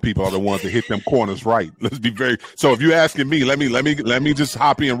clear. My people are the ones that hit them corners right. Let's be very. So if you're asking me, let me just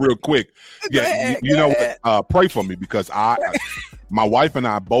hop in real quick. Yeah, you know what? Pray for me because my wife and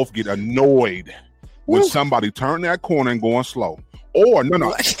I both get annoyed when somebody turn that corner and going slow. Or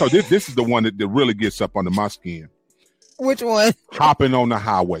no. So this is the one that really gets up under my skin. Which one? Hopping on the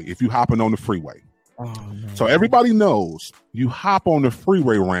highway. If you hopping on the freeway. Oh, man. So everybody knows you hop on the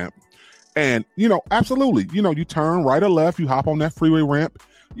freeway ramp and, absolutely, you turn right or left, you hop on that freeway ramp,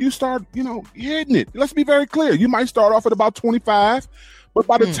 you start, hitting it. Let's be very clear. You might start off at about 25, but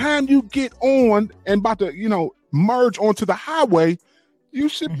by the time you get on and about to, merge onto the highway, you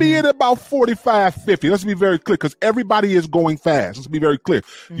should be at about 45, 50. Let's be very clear because everybody is going fast. Let's be very clear.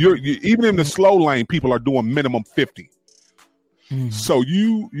 You even in the slow lane, people are doing minimum 50. So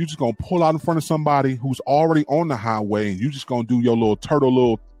you just gonna pull out in front of somebody who's already on the highway and you just gonna do your little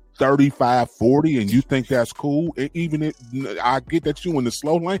 35, 40 and you think that's cool. I get that you in the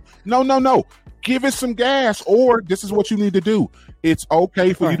slow lane. No. Give it some gas or this is what you need to do. It's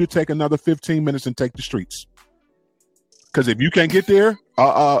okay for you to take another 15 minutes and take the streets. Because if you can't get there,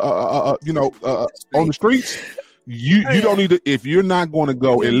 on the streets, you don't need to, if you're not going to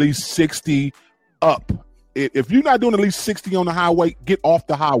go at least 60 up, if you're not doing at least 60 on the highway, get off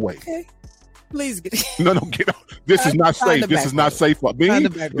the highway. Okay. Please get No, get off. This is not safe. This is not safe for me.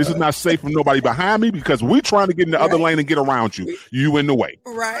 This is not safe for nobody behind me because we're trying to get in the other lane and get around you. You in the way.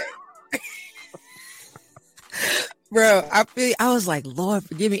 Right. Bro, I was like, Lord,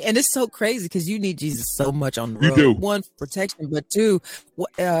 forgive me. And it's so crazy because you need Jesus so much on the road. You do. One, for protection, but two,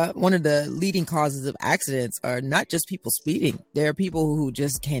 one of the leading causes of accidents are not just people speeding. There are people who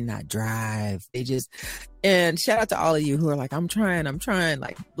just cannot drive. And shout out to all of you who are like, I'm trying,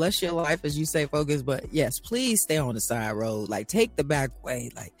 like, bless your life as you say, Focus. But yes, please stay on the side road. Like, take the back way.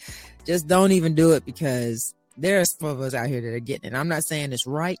 Like, just don't even do it because there are some of us out here that are getting it. I'm not saying it's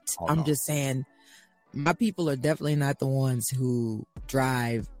right. I'm just saying my people are definitely not the ones who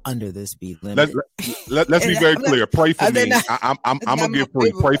drive under the speed limit. Let's be very clear. Pray for me. I'm gonna get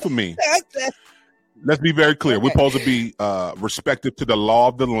free. Pray for me. Let's be very clear. We're supposed to be respective to the law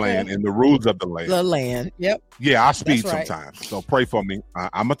of the land and the rules of the land. The land. Yep. Yeah, I speed sometimes. So pray for me.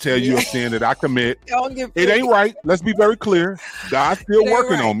 I'm gonna tell you a sin that I commit. It ain't right. Let's be very clear. God's still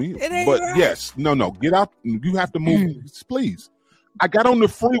working on me. But yes, no. Get out. You have to move. Please. I got on the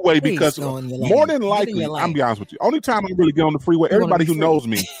freeway because more than likely, I'm be honest with you, only time I really get on the freeway, everybody who knows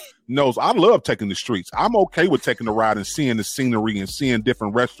me knows I love taking the streets. I'm okay with taking the ride and seeing the scenery and seeing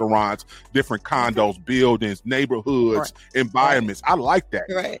different restaurants, different condos, buildings, neighborhoods, environments. I like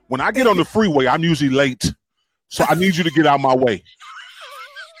that. When I get on the freeway, I'm usually late So I need you to get out of my way.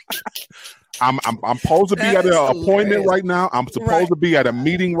 I'm supposed to be at an appointment right now. I'm supposed to be at a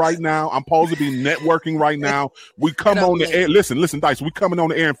meeting right now. I'm supposed to be networking right now. We come on the air. Listen, Dice. We coming on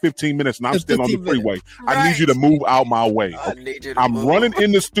the air in 15 minutes, and I'm still on the freeway. Right. I need you to move out my way. Okay? I'm running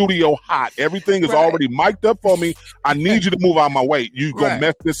in the studio hot. Everything is already mic'd up for me. I need you to move out my way. You gonna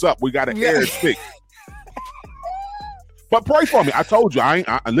mess this up. We got to air it thick. But pray for me. I told you,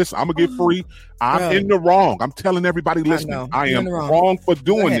 listen, I'm going to get free. I'm in the wrong. I'm telling everybody listening, I am wrong for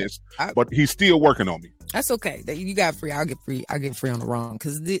doing this, but he's still working on me. That's okay. You got free. I'll get free. I'll get free on the wrong.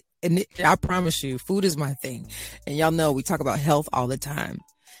 Because I promise you, food is my thing. And y'all know we talk about health all the time.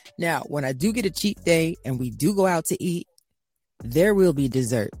 Now, when I do get a cheat day and we do go out to eat, there will be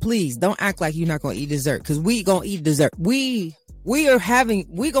dessert. Please don't act like you're not going to eat dessert, because we going to eat dessert. We going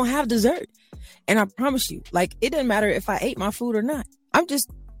to have dessert. And I promise you, like, it doesn't matter if I ate my food or not.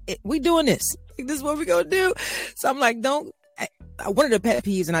 We doing this. This is what we're going to do. So I'm like, one of the pet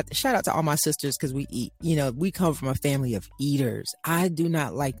peeves, and I shout out to all my sisters, because we eat, we come from a family of eaters. I do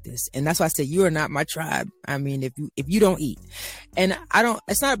not like this. And that's why I said, you are not my tribe. I mean, if you don't eat, and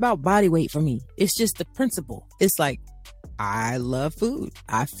it's not about body weight for me. It's just the principle. It's like, I love food.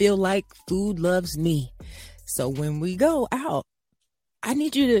 I feel like food loves me. So when we go out, I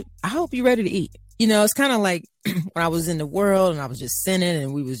hope you're ready to eat. It's kind of like when I was in the world and I was just sinning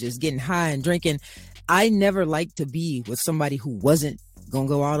and we was just getting high and drinking. I never liked to be with somebody who wasn't going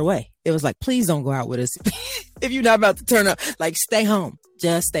to go all the way. It was like, please don't go out with us. If you're not about to turn up, like, stay home,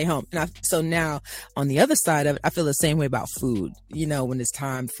 just stay home. And so now on the other side of it, I feel the same way about food, when it's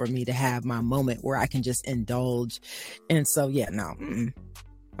time for me to have my moment where I can just indulge. And so,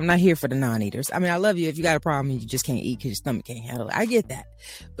 I'm not here for the non-eaters. I mean, I love you. If you got a problem, you just can't eat because your stomach can't handle it. I get that.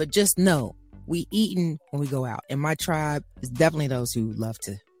 But just know, we eating when we go out. And my tribe is definitely those who love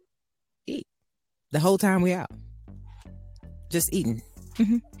to eat the whole time we out. Just eating.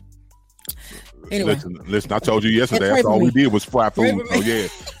 Mm-hmm. Anyway. Listen, I told you yesterday, that's all we did was fry food. So yeah,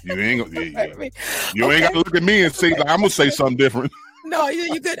 you ain't got to look at me and say, like, I'm going to say something different. No,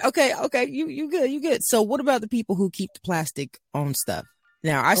 you good. Okay. You good. So what about the people who keep the plastic on stuff?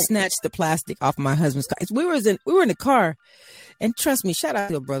 Now, I snatched the plastic off my husband's car. We were in the car, and trust me, shout out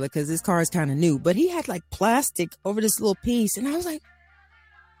to a brother, because his car is kind of new, but he had like plastic over this little piece. And I was like,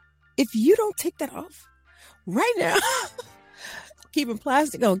 if you don't take that off right now, keeping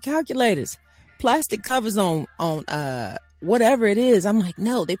plastic on calculators, plastic covers on whatever it is. I'm like,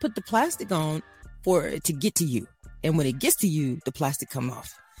 no, they put the plastic on for it to get to you. And when it gets to you, the plastic come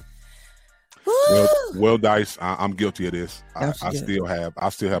off. Well, Dice, I'm guilty of this. I still have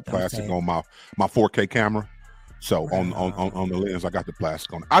plastic on my 4K camera. So on the lens, I got the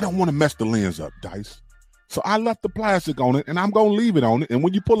plastic on it. I don't want to mess the lens up, Dice. So I left the plastic on it, and I'm gonna leave it on it. And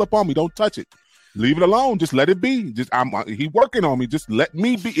when you pull up on me, don't touch it. Leave it alone. Just let it be. He working on me. Just let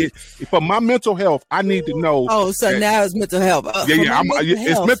me be. For my mental health, I need to know. Oh, so now it's mental health.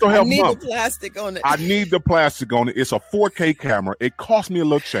 It's mental health. I need the plastic on it. I need the plastic on it. It's a 4K camera. It cost me a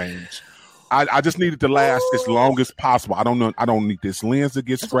little change. I just need it to last as long as possible. I don't need this lens to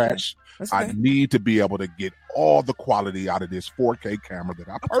get scratched. Okay. I need to be able to get all the quality out of this 4K camera that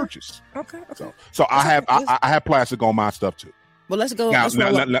I purchased. Okay. So I have plastic on my stuff too. Well, let's go.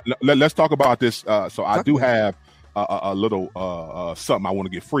 Let's talk about this. So I do have a little something I want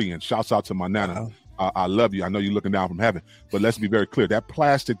to get free. And shouts out to my nana. I love you. I know you're looking down from heaven. But let's be very clear. That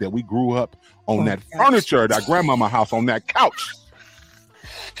plastic that we grew up on, that furniture at our grandmama's house, on that couch.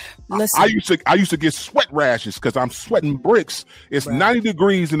 Listen. I used to get sweat rashes because I'm sweating bricks. It's 90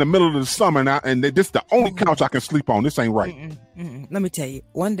 degrees in the middle of the summer now, and this is the only couch I can sleep on. This ain't right. Let me tell you.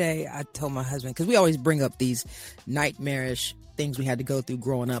 One day I told my husband, because we always bring up these nightmarish things we had to go through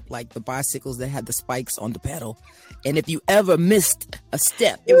growing up, like the bicycles that had the spikes on the pedal, and if you ever missed a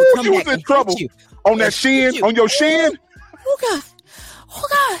step, it would come back and trouble hit you. On that shin, on your shin. Oh God.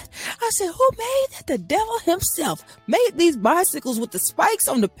 I said, who made that? The devil himself made these bicycles with the spikes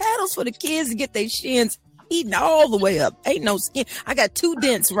on the pedals for the kids to get their shins eaten all the way up. Ain't no skin. I got 2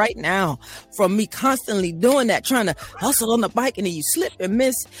 dents right now from me constantly doing that, trying to hustle on the bike, and then you slip and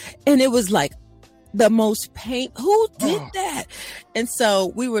miss. And it was like the most pain. Who did that? And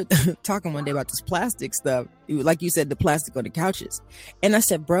so we were talking one day about this plastic stuff. Like you said, the plastic on the couches. And I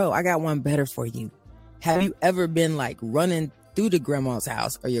said, bro, I got one better for you. Have you ever been like running through the grandma's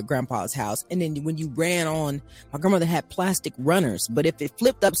house or your grandpa's house, and then when you ran on, my grandmother had plastic runners, but if it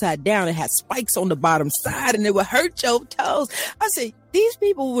flipped upside down, it had spikes on the bottom side and it would hurt your toes. I said, these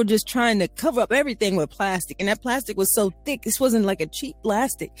people were just trying to cover up everything with plastic, and that plastic was so thick, this wasn't like a cheap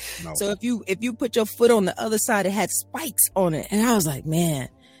plastic. No. So if you put your foot on the other side, it had spikes on it. And I was like, man,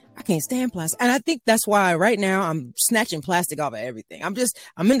 I can't stand plastic. And I think that's why right now I'm snatching plastic off of everything.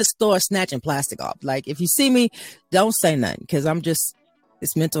 I'm in the store snatching plastic off. Like, if you see me, don't say nothing, because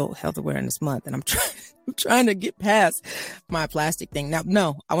it's Mental Health Awareness Month, and I'm trying to get past my plastic thing. Now,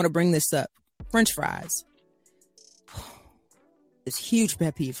 no, I want to bring this up. French fries. It's a huge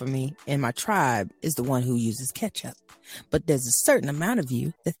pet peeve for me, and my tribe is the one who uses ketchup. But there's a certain amount of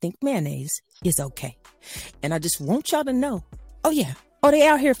you that think mayonnaise is okay. And I just want y'all to know, they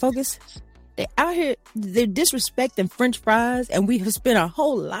out here, focus. They out here, they're disrespecting French fries, and we have spent our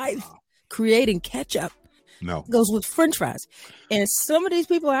whole life creating ketchup. No. It goes with French fries. And some of these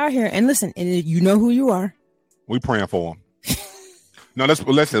people out here, and listen, and you know who you are. We praying for them. No,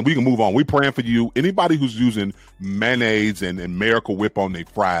 listen, we can move on. We praying for you. Anybody who's using mayonnaise and Miracle Whip on their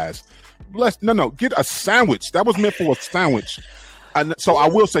fries, get a sandwich. That was meant for a sandwich. And so I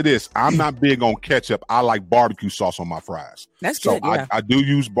will say this: I'm not big on ketchup. I like barbecue sauce on my fries. That's good. So yeah. I do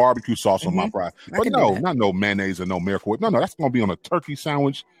use barbecue sauce on my fries, but not no mayonnaise and no Miracle Whip. No, that's going to be on a turkey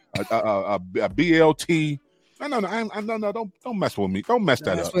sandwich, a BLT. No, don't mess with me. Don't mess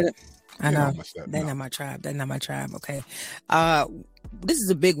that up. I know. They're not my tribe. They're not my tribe. Okay. This is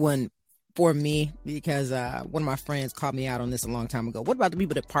a big one for me, because one of my friends called me out on this a long time ago. What about the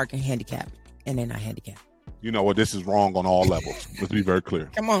people that park in handicap and they're not handicapped? You know what? This is wrong on all levels. Let's be very clear.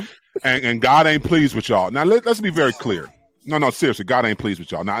 Come on. And God ain't pleased with y'all. Now let's be very clear. No, seriously, God ain't pleased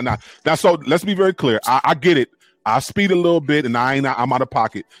with y'all. Now, so let's be very clear. I get it. I speed a little bit, and I'm out of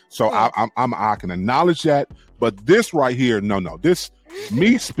pocket, so I can acknowledge that. But this right here, this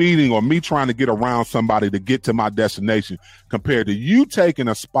me speeding or me trying to get around somebody to get to my destination, compared to you taking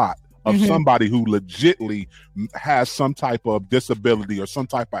a spot of somebody who legitly has some type of disability or some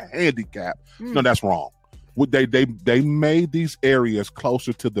type of handicap. No, that's wrong. They made these areas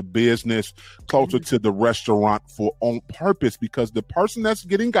closer to the business, closer to the restaurant on purpose, because the person that's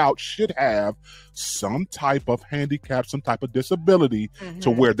getting out should have some type of handicap, some type of disability, to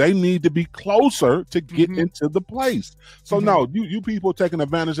where they need to be closer to get into the place. So no, you people taking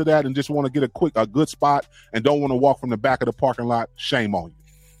advantage of that and just want to get a good spot and don't want to walk from the back of the parking lot. Shame on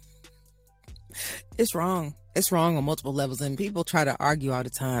you. It's wrong. It's wrong on multiple levels, and people try to argue all the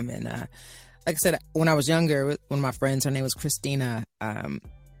time. And like I said, when I was younger, one of my friends, her name was Christina,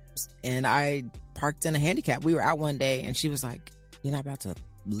 and I parked in a handicap. We were out one day, and she was like, "You're not about to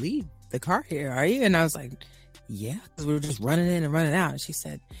leave the car here, are you?" And I was like, "Yeah," because we were just running in and running out. And she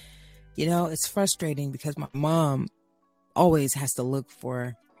said, "It's frustrating because my mom always has to look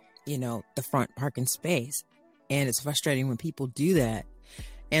for, the front parking space, and it's frustrating when people do that."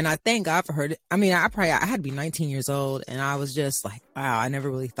 And I thank God for her. I mean, I had to be 19 years old, and I was just like, wow, I never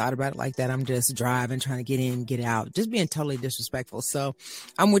really thought about it like that. I'm just driving, trying to get in, get out, just being totally disrespectful. So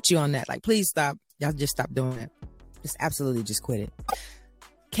I'm with you on that. Like, please stop. Y'all just stop doing that. Just absolutely just quit it.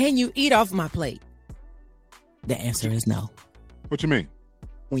 Can you eat off my plate? The answer is no. What you mean?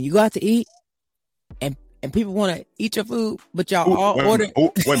 When you go out to eat and people want to eat your food, but y'all all order.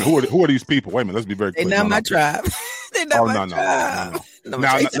 Wait a minute, who are these people? Wait a minute, let's be very clear. They're not my tribe. They're not my tribe. No.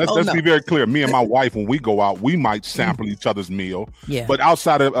 Now, let's be very clear. Me and my wife, when we go out, we might sample each other's meal. Yeah. But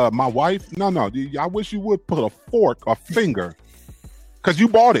outside of my wife, no. I wish you would put a fork or finger, because you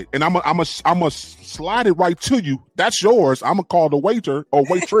bought it, and I'm a slide it right to you. That's yours. I'm gonna call the waiter or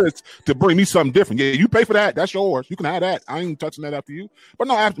waitress to bring me something different. Yeah, you pay for that. That's yours. You can have that. I ain't touching that after you. But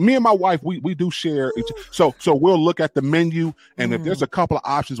no, after me and my wife, we do share. So we'll look at the menu, and if there's a couple of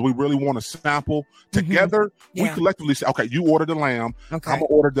options we really want to sample together, we collectively say, okay, you order the lamb. Okay. I'm gonna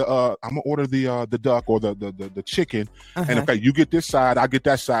order the duck or the chicken, and okay, you get this side, I get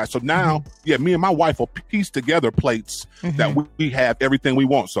that side. So now, me and my wife will piece together plates that we have everything we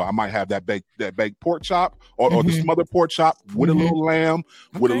want. So I might have that baked pork chop or the smothered pork chop with a little lamb,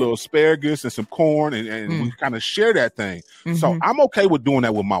 with a little asparagus and some corn, and we kind of share that thing. So I'm okay with doing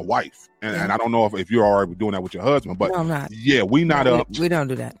that with my wife. And I don't know if you're all right with doing that with your husband, but no, I'm not. Yeah, we not up. We don't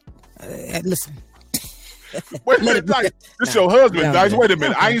do that. Listen. Wait a minute, Dice. This your husband, Dice. Wait a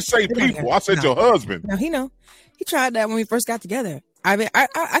minute. I ain't say people. I said your husband. No, he tried that when we first got together. I mean,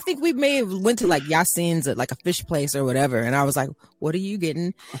 I think we may have went to like Yasin's at like a fish place or whatever. And I was like, what are you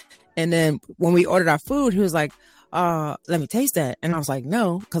getting? And then when we ordered our food, he was like, let me taste that. And I was like,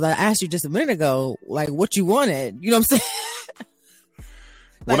 no, because I asked you just a minute ago, like what you wanted. You know what I'm saying?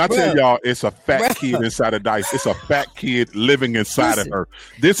 When I tell y'all it's a fat kid inside of Dice, it's a fat kid living inside of her.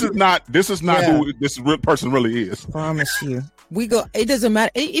 This is not who this person really is. Promise you. We go, it doesn't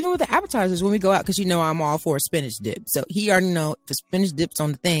matter. Even with the appetizers, when we go out, because I'm all for a spinach dip. So he already know if the spinach dip's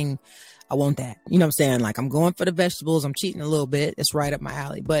on the thing, I want that. You know what I'm saying? Like, I'm going for the vegetables. I'm cheating a little bit. It's right up my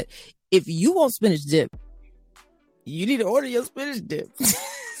alley. But if you want spinach dip, you need to order your spinach dip.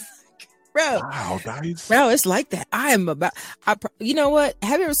 Bro. Wow, Dice. Bro, it's like that. You know what?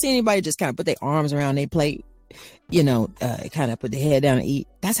 Have you ever seen anybody just kind of put their arms around their plate? You know, kind of put their head down and eat.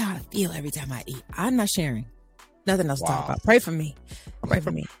 That's how I feel every time I eat. I'm not sharing. Nothing else to talk about. Pray for me. Pray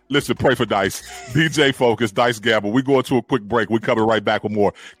for me. Listen, pray for Dice. DJ Focus, Dice Gamble. We going to a quick break. We coming right back with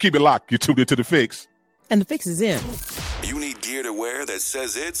more. Keep it locked. You're tuned into The Fix. And The Fix is in. You need gear to wear that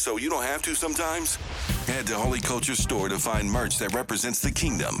says it so you don't have to sometimes? Head to Holy Culture Store to find merch that represents the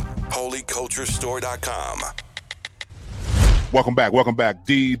kingdom. HolyCultureStore.com. Welcome back.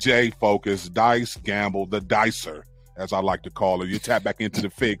 DJ Focus, Dice Gamble, the Dicer, as I like to call her. You tap back into The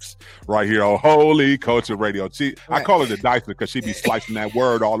Fix right here on Holy Culture Radio. Right. I call her the Dicer because she be slicing that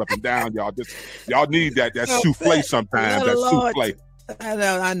word all up and down. Y'all need that souffle sometimes. That souffle.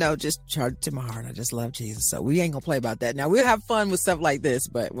 I know. Just charge it to my heart. I just love Jesus. So we ain't gonna play about that. Now we'll have fun with stuff like this,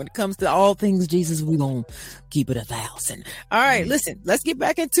 but when it comes to all things Jesus, we gonna keep it 1,000. All right, listen, let's get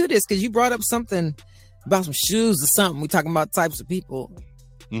back into this because you brought up something about some shoes or something. We talking about types of people.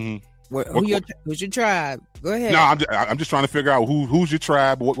 Mm-hmm. Who's your tribe? Go ahead. No, I'm just trying to figure out who's your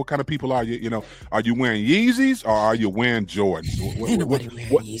tribe. What kind of people are you? You know, are you wearing Yeezys or are you wearing Jordans? Ain't nobody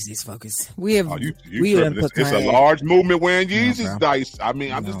wearing Yeezys, Focus. We have. It's a large movement wearing Yeezys, Dice. I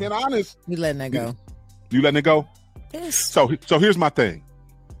mean, I'm just being honest. You letting that go? You letting it go? Yes. So here's my thing.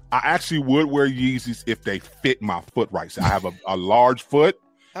 I actually would wear Yeezys if they fit my foot right. So I have a large foot,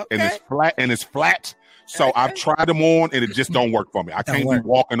 and it's flat. So I've tried them on and it just don't work for me. I can't be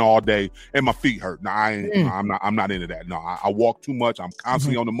walking all day and my feet hurt. No, I'm not into that. No, I walk too much. I'm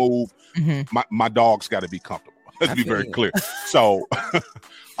constantly on the move. Mm-hmm. My dog's got to be comfortable. Let's be very clear. So,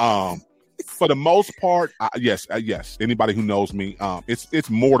 for the most part, yes. Anybody who knows me, it's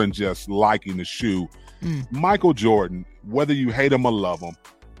more than just liking the shoe. Michael Jordan, whether you hate him or love him,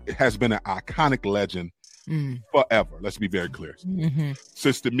 it has been an iconic legend. Forever. Let's be very clear. Mm-hmm.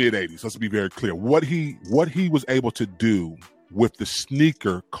 Since the mid 80s. Let's be very clear. What he was able to do with the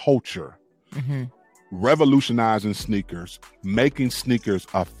sneaker culture, revolutionizing sneakers, making sneakers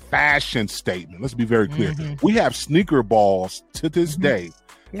a fashion statement. Let's be very clear. We have sneaker balls to this day.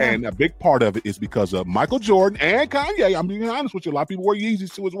 Yeah. And a big part of it is because of Michael Jordan and Kanye. I'm being honest with you. A lot of people wear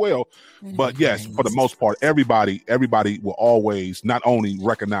Yeezys too as well. But yes, for the most part, everybody will always not only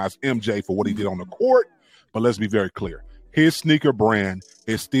recognize MJ for what he did on the court, but let's be very clear. His sneaker brand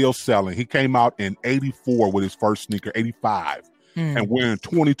is still selling. He came out in 84 with his first sneaker, 85. And we're in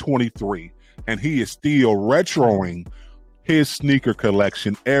 2023. And he is still retroing his sneaker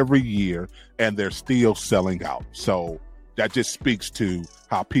collection every year. And they're still selling out. So that just speaks to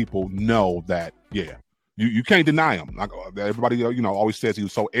how people know that, you can't deny him. Like everybody, always says he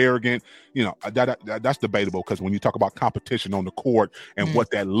was so arrogant. That's debatable because when you talk about competition on the court and what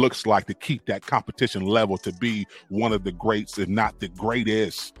that looks like to keep that competition level to be one of the greats, if not the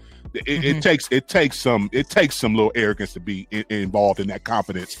greatest, it takes some little arrogance to be involved in that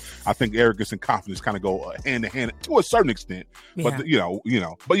confidence. I think arrogance and confidence kind of go hand in hand to a certain extent. But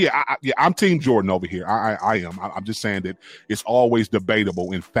I'm Team Jordan over here. I am. I'm just saying that it's always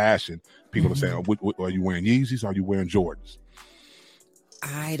debatable in fashion. People are saying, are you wearing Yeezys? Or are you wearing Jordans?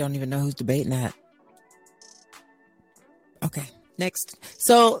 I don't even know who's debating that. Okay, next.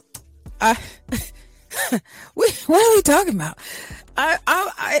 So, what are we talking about?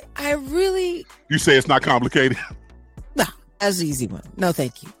 I really. You say it's not complicated? No, that's the easy one. No,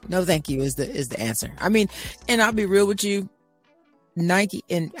 thank you. No, thank you is the answer. I mean, and I'll be real with you. Nike,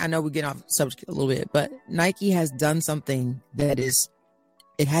 and I know we get off subject a little bit, but Nike has done something that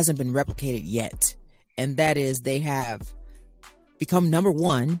it hasn't been replicated yet. And that is they have become number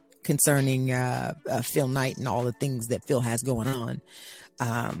one concerning Phil Knight and all the things that Phil has going on.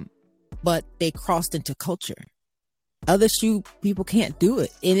 But they crossed into culture. Other shoe people can't do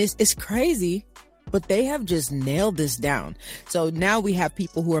it. And it's crazy, but they have just nailed this down. So now we have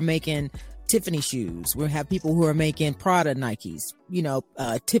people who are making Tiffany shoes. We have people who are making Prada Nikes,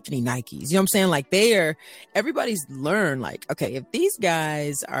 Tiffany Nikes. You know what I'm saying? Like everybody's learned like, okay, if these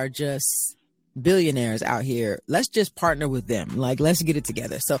guys are just billionaires out here, let's just partner with them. Like, let's get it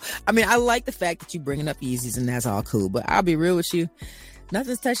together. So, I mean, I like the fact that you bringing up Yeezys and that's all cool, but I'll be real with you.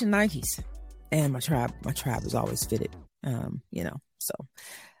 Nothing's touching Nikes. And my tribe is always fitted. So.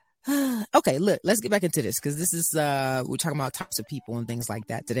 Okay, look, let's get back into this because this is we're talking about types of people and things like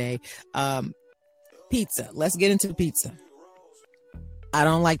that today. Pizza. Let's get into pizza. I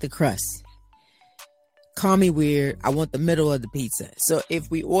don't like the crust. Call me weird. I want the middle of the pizza. So if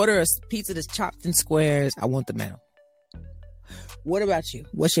we order a pizza that's chopped in squares, I want the middle. What about you?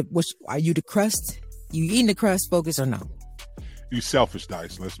 Are you the crust? You eating the crust, Focus, or no? You selfish,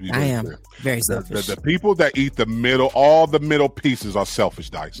 Dice. Let's be I very am clear. very selfish. The people that eat the middle, all the middle pieces are selfish,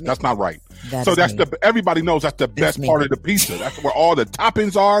 Dice. That's not right. That's me. Everybody knows that's the best part of the pizza. That's where all the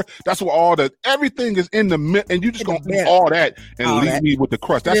toppings are. That's where everything is in the middle, and you just gonna eat all that and leave me with the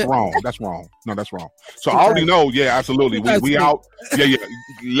crust. That's wrong. That's wrong. No, that's wrong. So I already know. Yeah, absolutely. We out. Yeah.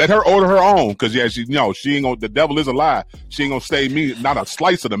 Let her order her own because she ain't gonna. The devil is a lie. She ain't gonna save me not a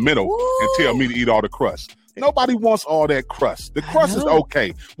slice of the middle and tell me to eat all the crust. Nobody wants all that crust. The crust is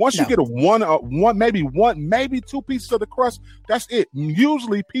okay. Once you get maybe two pieces of the crust, that's it.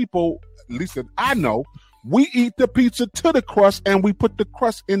 Usually people, at least that I know, we eat the pizza to the crust and we put the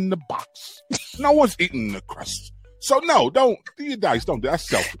crust in the box. No one's eating the crust. So no, don't that's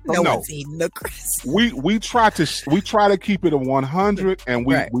selfish. No one's eating the crust. We try to keep it a 100 and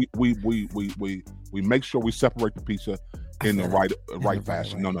we make sure we separate the pizza in the right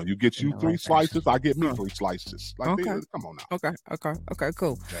fashion. No, you get you 3 slices. I get me 3 slices. Come on now. Okay,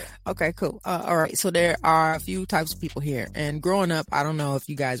 cool. Okay, cool. All right. So there are a few types of people here. And growing up, I don't know if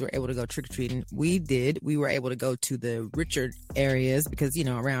you guys were able to go trick-or-treating. We did. We were able to go to the richer areas because,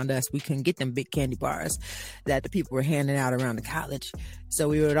 around us, we couldn't get them big candy bars that the people were handing out around the college. So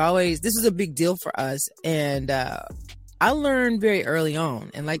we would this was a big deal for us. And, I learned very early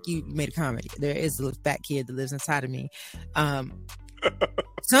on, and like you made a comment, there is a fat kid that lives inside of me.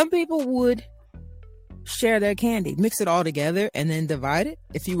 Some people would share their candy, mix it all together, and then divide it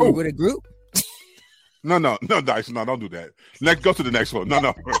if you were with a group. No, Dice. No, don't do that. Let's go to the next one.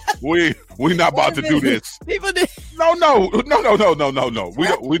 No. We not about to do this. People did. No.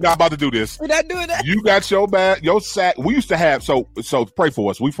 We not about to do this. We're not doing that. You got your bag, your sack. We used to have so pray for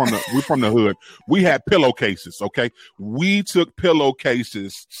us. We from the hood. We had pillowcases. Okay, we took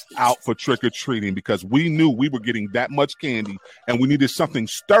pillowcases out for trick or treating because we knew we were getting that much candy and we needed something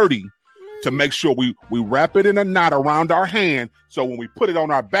sturdy to make sure we wrap it in a knot around our hand. So when we put it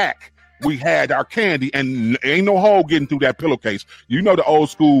on our back, we had our candy and ain't no hole getting through that pillowcase. The old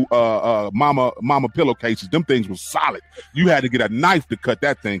school mama pillowcases. Them things was solid. You had to get a knife to cut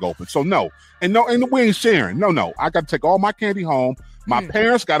that thing open. So no, and we ain't sharing. No. I got to take all my candy home. My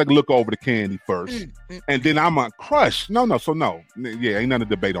parents got to look over the candy first, and then I'm gonna crush. No. So no, yeah, ain't nothing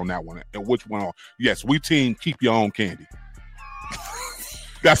to debate on that one. And which one? Yes, we team keep your own candy.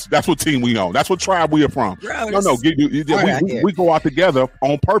 That's what team we on. That's what tribe we are from. We go out together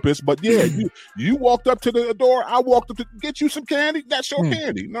on purpose. But yeah, you walked up to the door. I walked up to get you some candy. That's your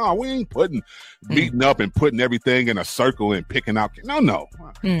candy. No, we ain't beating up and putting everything in a circle and picking out. No.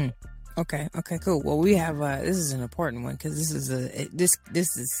 Okay, cool. Well, we have this is an important one because this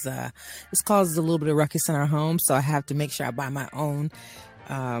causes a little bit of ruckus in our home. So I have to make sure I buy my own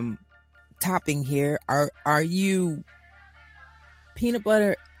topping here. Are you peanut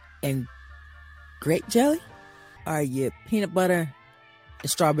butter and grape jelly? Are you peanut butter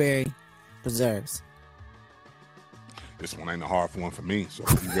and strawberry preserves? This one ain't a hard one for me, so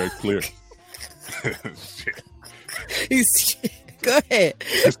be very clear. Go ahead.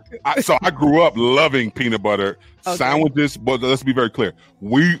 I grew up loving peanut butter sandwiches, but let's be very clear.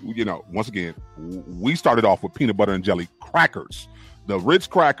 We, once again, we started off with peanut butter and jelly crackers. The Ritz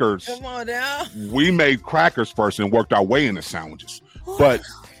crackers. Come on now. We made crackers first and worked our way into sandwiches. But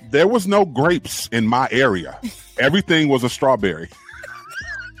there was no grapes in my area. Everything was a strawberry.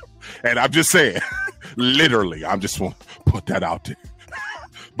 And I'm just saying, literally, I'm just want to put that out there.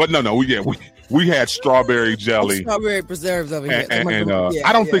 But no, we had strawberry jelly. Strawberry preserves over here.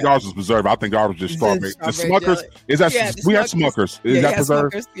 I don't think ours was preserved. I think ours was just strawberry. The Smuckers, we had Smuckers. Is that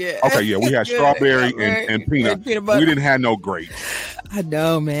preserved? Smuckers, yeah. Okay, yeah, we had strawberry and peanut. We didn't have no grapes. I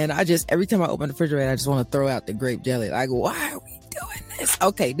know, man. Every time I open the refrigerator, I just want to throw out the grape jelly. Like, why are we doing this?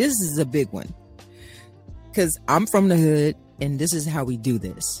 Okay, this is a big one. Because I'm from the hood, and this is how we do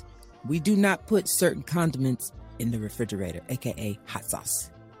this. We do not put certain condiments in the refrigerator, aka hot sauce.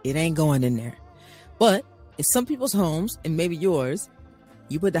 It ain't going in there. But in some people's homes, and maybe yours,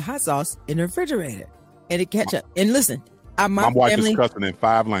 you put the hot sauce in the refrigerator and it ketchup. And listen, my wife is cussing in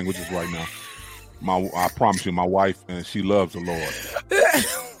 5 languages right now. I promise you, my wife, and she loves the Lord.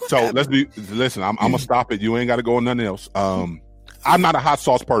 So listen, I'm gonna stop it. You ain't got to go on nothing else. I'm not a hot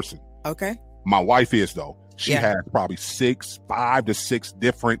sauce person. Okay. My wife is though. She has probably 5 to 6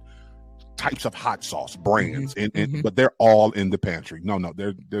 different types of hot sauce brands, but they're all in the pantry. No,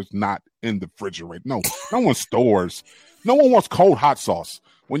 there's not in the refrigerator. No one stores. No one wants cold hot sauce.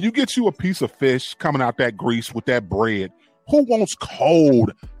 When you get you a piece of fish coming out that grease with that bread, who wants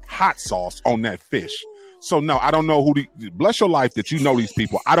cold hot sauce on that fish? So no, I don't know bless your life that you know these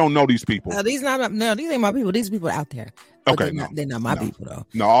people. I don't know these people. No, these ain't my people. These people out there. But Okay, they're not my people though.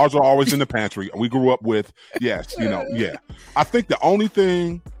 No, ours are always in the pantry. We grew up with, yes, yeah. I think the only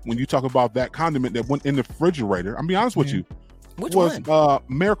thing when you talk about that condiment that went in the refrigerator, I'm be honest with you, Which was one?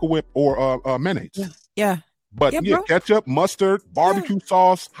 Miracle Whip or mayonnaise. Yeah. But ketchup, mustard, barbecue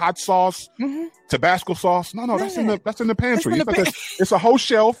sauce, hot sauce, Tabasco sauce. No, that's in the pantry. It's a whole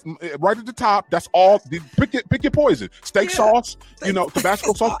shelf right at the top. That's all. Pick your poison. Steak sauce,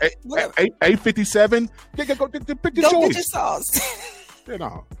 Tabasco sauce. A57. Pick your choice. Get your sauce.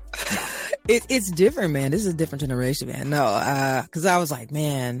 It's different, man. This is a different generation, man. No, because I was like,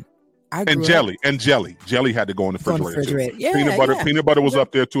 man. Jelly had to go in the refrigerator. Yeah, peanut butter was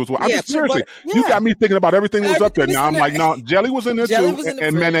up there too as well. Seriously, you got me thinking about everything that was up there. Now I'm like, no, jelly was in there too,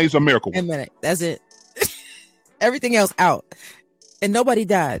 and mayonnaise, a Miracle. And mayonnaise, that's it. Everything else out, and nobody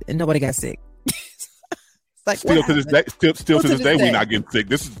died, and nobody got sick. Like still to this day, we're not getting sick.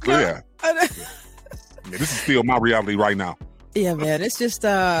 This is clear. This is still my reality right now. Yeah, man. It's just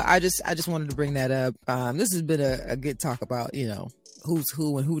I just wanted to bring that up. This has been a good talk about who's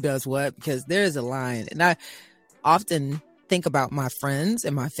who and who does what, because there is a line, and I often think about my friends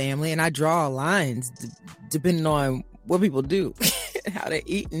and my family, and I draw lines depending on what people do, how they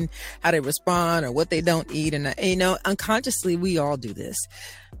eat and how they respond, or what they don't eat, and unconsciously we all do this.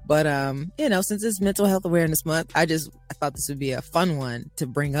 But since it's Mental Health Awareness Month, I thought this would be a fun one to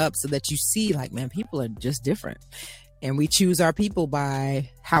bring up so that you see, like, man, people are just different. And we choose our people by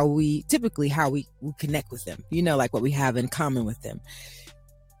how we connect with them, like what we have in common with them.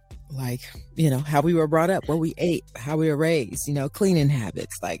 Like, how we were brought up, what we ate, how we were raised, cleaning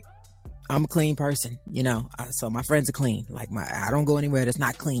habits. Like, I'm a clean person, so my friends are clean. Like, I don't go anywhere that's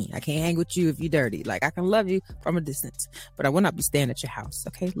not clean. I can't hang with you if you're dirty. Like, I can love you from a distance, but I will not be staying at your house.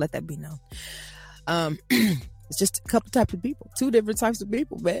 Okay, let that be known. It's just a couple types of people, two different types of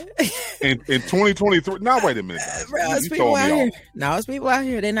people, man. in 2023. Now, wait a minute, guys. Bro, it's people out here. No, it's people out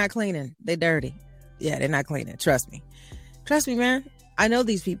here. They're not cleaning. They're dirty. Yeah, they're not cleaning. Trust me, man. I know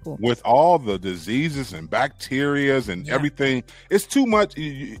these people. With all the diseases and bacterias and everything, it's too much.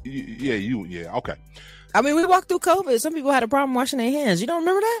 Okay. I mean, we walked through COVID. Some people had a problem washing their hands. You don't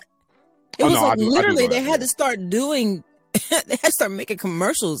remember that? It was literally they had to start doing. They had to start making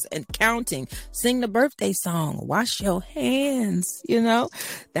commercials and counting. Sing the birthday song. Wash your hands.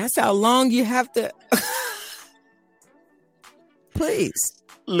 That's how long you have to. Please.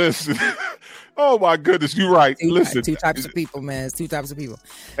 Listen. Oh my goodness, you're right. Listen. Two types of people, man. It's two types of people.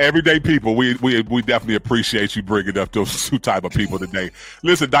 Everyday people. We definitely appreciate you bringing up those two type of people today.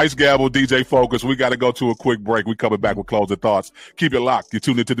 Listen, Dice Gamble, DJ Focus. We got to go to a quick break. We coming back with closing thoughts. Keep it locked. You're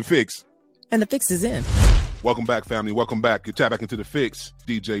tuned into The Fix. And The Fix is in. Welcome back, family. Welcome back. You tap back into The Fix.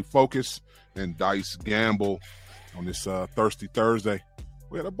 DJ Focus and Dice Gamble on this Thirsty Thursday.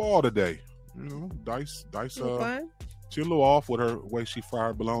 We had a ball today. Dice. She a little off with her way she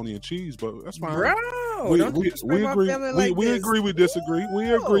fried bologna and cheese, but that's fine. Bro, we agree. We agree. We disagree.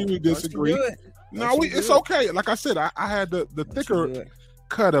 We disagree. No, it's okay. Like I said, I had the thicker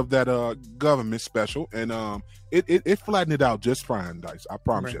cut of that government special, and it flattened it out just fine, Dice. I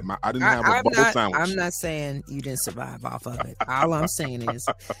promise you. I didn't have a bowl sandwich. I'm not saying you didn't survive off of it. All I'm saying is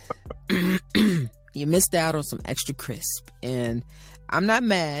you missed out on some extra crisp, and I'm not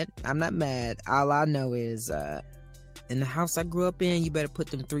mad. All I know is in the house I grew up in, you better put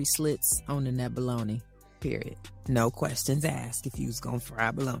them 3 slits on in that bologna. Period. No questions asked. If you was gonna fry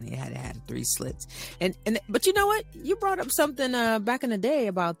bologna, you had to have 3 slits. But you know what? You brought up something back in the day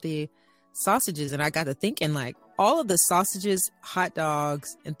about the sausages, and I got to thinking, like, all of the sausages, hot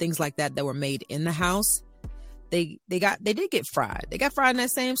dogs, and things like that were made in the house, they did get fried. They got fried in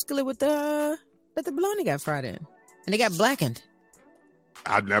that same skillet with that the bologna got fried in, and they got blackened.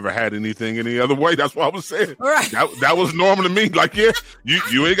 I've never had anything any other way. That's what I was saying. Right. That was normal to me. Like, yeah,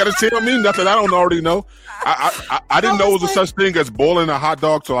 you ain't got to tell me nothing I don't already know. I didn't know it was a such thing as boiling a hot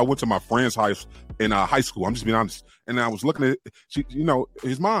dog till I went to my friend's house in high school. I'm just being honest. And I was looking at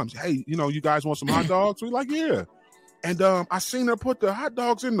his mom's. Hey, you guys want some hot dogs? We like, yeah. And I seen her put the hot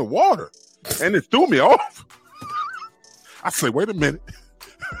dogs in the water, and it threw me off. I said, wait a minute.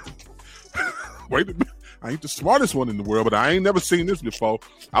 I ain't the smartest one in the world, but I ain't never seen this before.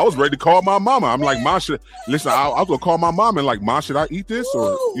 I was ready to call my mama. I'm like, Ma, I was going to call my mom and like, Ma, should I eat this?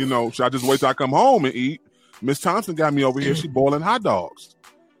 Or, should I just wait till I come home and eat? Miss Thompson got me over here. She boiling hot dogs.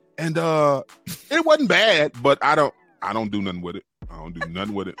 And it wasn't bad, but I don't do nothing with it. I don't do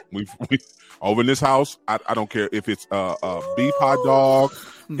nothing with it. We over in this house, I don't care if it's a beef hot dog,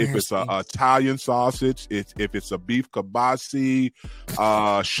 if it's a Italian sausage, if it's a beef kibasi,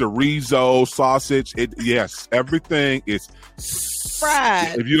 chorizo sausage. Yes, everything is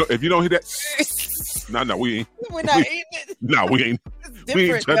fried. If you don't hear that, no, we ain't. We're not eating it. No, we ain't.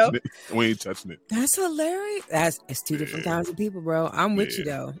 We ain't touching it. We ain't touching it. That's hilarious. It's two different kinds of people, bro. I'm with you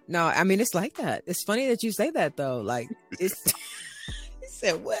though. No, I mean it's like that. It's funny that you say that though. Like it's. He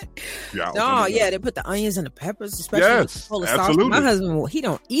said what? Yeah, no, yeah, they put the onions and the peppers, especially with the Polish sausage. My husband, he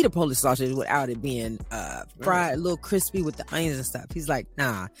don't eat a Polish sausage without it being fried, a little crispy with the onions and stuff. He's like,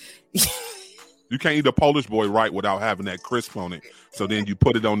 nah. You can't eat a Polish boy right without having that crisp on it. So then you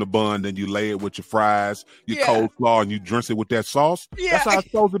put it on the bun, then you lay it with your fries, your coleslaw, and you drench it with that sauce. Yeah. That's how it's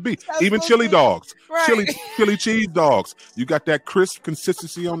supposed to be. Even chili dogs, chili cheese dogs. You got that crisp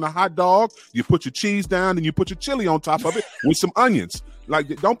consistency on the hot dog. You put your cheese down, and you put your chili on top of it with some onions.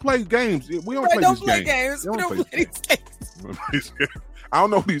 Like, don't play games. We don't play games. We don't play these games. I don't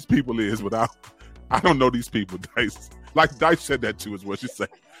know who these people is, but I don't know these people, Dice. Like Dice said that too, is what she said.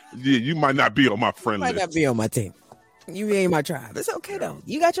 Yeah, you might not be on my friend list. Might not be on my team. You ain't my tribe. It's okay though.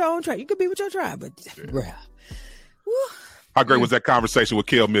 You got your own tribe. You could be with your tribe, but bruh. How great was that conversation with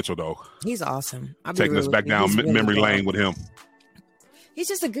Kel Mitchell though? He's awesome. Taking us back down memory lane with him. He's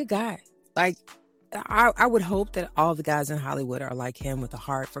just a good guy. Like I would hope that all the guys in Hollywood are like him, with a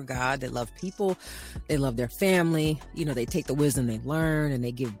heart for God. They love people. They love their family. You know, they take the wisdom they learn and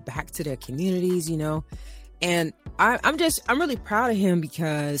they give back to their communities, you know. And I'm really proud of him,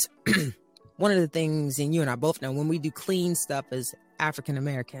 because one of the things, and you and I both know, when we do clean stuff as African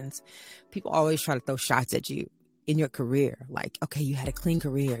Americans, people always try to throw shots at you in your career. Like, okay, you had a clean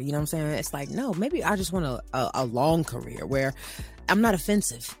career. You know what I'm saying? It's like, no, maybe I just want a long career where I'm not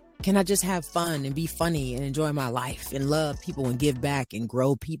offensive. Can I just have fun and be funny and enjoy my life and love people and give back and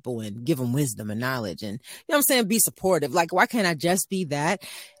grow people and give them wisdom and knowledge and, you know what I'm saying, be supportive? Like, why can't I just be that?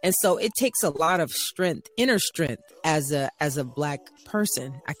 And so it takes a lot of strength, inner strength, as a Black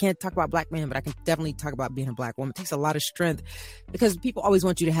person. I can't talk about Black men, but I can definitely talk about being a Black woman. It takes a lot of strength, because people always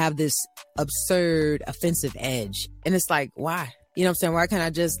want you to have this absurd, offensive edge. And it's like, why? You know what I'm saying? Why can't I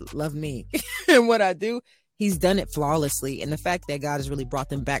just love me and what I do? He's done it flawlessly. And the fact that God has really brought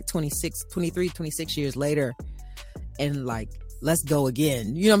them back 26 years later, and like, let's go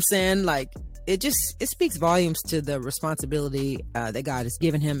again. You know what I'm saying? Like, it speaks volumes to the responsibility that God has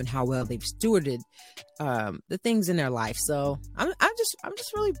given him and how well they've stewarded the things in their life. So I'm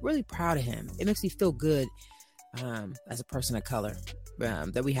just really, really proud of him. It makes me feel good as a person of color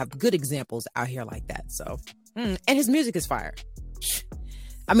that we have good examples out here like that. So, and his music is fire.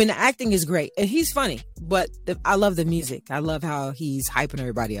 I mean, the acting is great, and he's funny, but I love the music. I love how he's hyping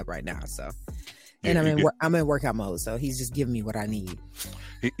everybody up right now. So, and I'm in workout mode, so he's just giving me what I need.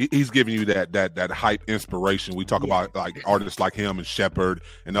 He's giving you that hype inspiration. We talk about like artists like him and Shepherd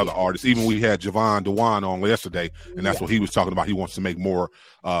and other artists. Even we had Javon Dewan on yesterday, and that's what he was talking about. He wants to make more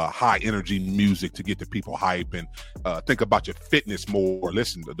high energy music to get the people hype and think about your fitness more.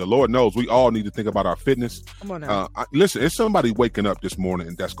 Listen, the Lord knows we all need to think about our fitness. Come on now. Listen, it's somebody waking up this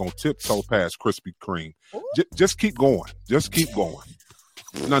morning that's going to tiptoe past Krispy Kreme. Just keep going. Just keep going.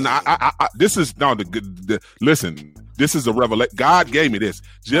 No, this is listen. This is a revelation. God gave me this.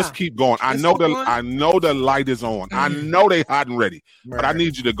 Just keep going. I know the light is on. I know they hot and ready, but I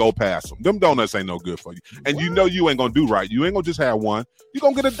need you to go past them. Them donuts ain't no good for you, and you know you ain't gonna do right. You ain't gonna just have one. You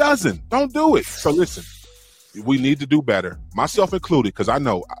gonna get a dozen. Don't do it. So listen, we need to do better, myself included, because I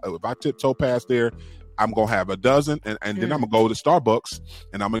know if I tiptoe past there, I'm gonna have a dozen, and then I'm gonna go to Starbucks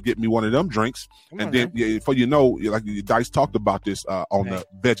and I'm gonna get me one of them drinks. For like Dice talked about this on the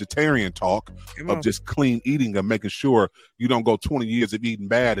vegetarian talk of just clean eating and making sure you don't go 20 years of eating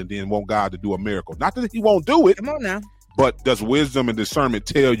bad and then want God to do a miracle. Not that he won't do it. Come on now. But does wisdom and discernment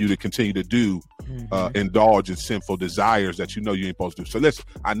tell you to continue to do indulge in sinful desires that you know you ain't supposed to do? So listen,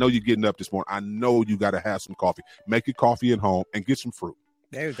 I know you're getting up this morning. I know you got to have some coffee. Make your coffee at home and get some fruit.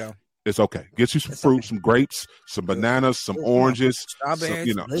 There you go. It's okay. Get you some fruit, some grapes, some bananas, some oranges,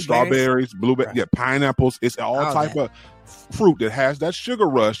 strawberries, blueberries, pineapples. It's all type of fruit that has that sugar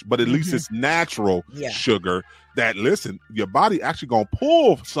rush, but at least it's natural sugar that, listen, your body actually going to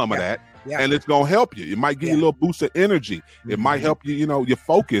pull some of that. And it's gonna help you. It might give you a little boost of energy. It might help you, your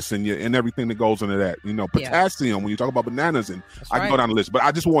focus and everything that goes into that. Potassium. When you talk about bananas, and I can go down the list. But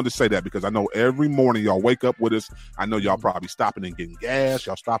I just wanted to say that because I know every morning y'all wake up with us. I know y'all probably stopping and getting gas.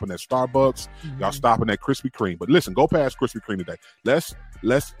 Y'all stopping at Starbucks. Y'all stopping at Krispy Kreme. But listen, go past Krispy Kreme today. Let's.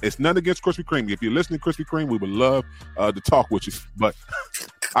 It's nothing against Krispy Kreme. If you're listening to Krispy Kreme, we would love to talk with you. But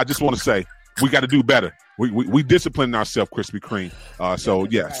I just want to say we got to do better. We discipline ourselves, Krispy Kreme. So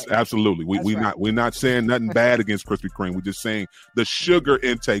yes, absolutely. We're not saying nothing bad against Krispy Kreme. We're just saying the sugar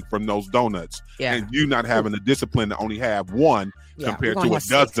intake from those donuts, and you not having the discipline to only have one compared to a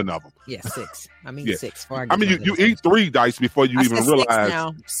dozen of them. Yeah, 6. I mean, Yeah. 6. I mean, you eat 3 dice before you even realize. 6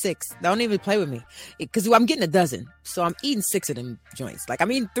 now. 6. Don't even play with me, because I'm getting a dozen, so I'm eating 6 of them joints. Like,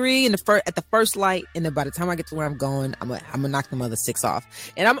 I'm eating 3 at the first light, and then by the time I get to where I'm going, I'm gonna knock them other 6 off.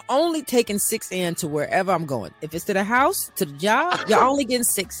 And I'm only taking 6 in to wherever I'm going. If it's to the house, to the job, you're only getting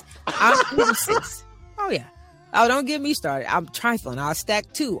 6. I'm eating 6. Oh yeah. Oh, don't get me started. I'm trifling. I'll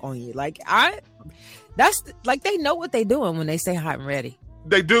stack 2 on you. Like, that's like, they know what they're doing when they say hot and ready.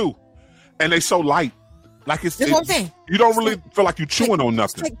 They do. And they so light. Like, it's what I'm saying. You don't really feel like you're chewing on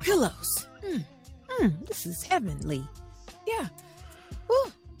nothing. It's like pillows. This is heavenly. Yeah.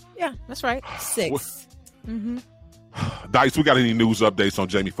 Woo. Yeah, that's right. 6. Dice, we got any news updates on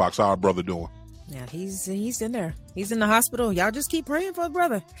Jamie Foxx? How our brother doing? Yeah, he's in there. He's in the hospital. Y'all just keep praying for the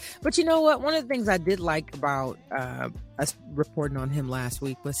brother. But you know what? One of the things I did like about us reporting on him last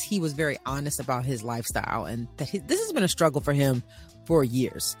week was he was very honest about his lifestyle, and that this has been a struggle for him for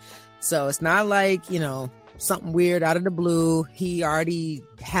years. So it's not like, something weird out of the blue. He already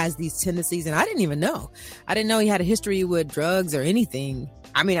has these tendencies, and I didn't even know. I didn't know he had a history with drugs or anything.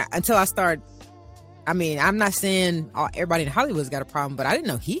 I mean, until I started. I mean, I'm not saying everybody in Hollywood's got a problem, but I didn't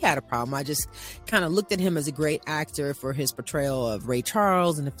know he had a problem. I just kind of looked at him as a great actor for his portrayal of Ray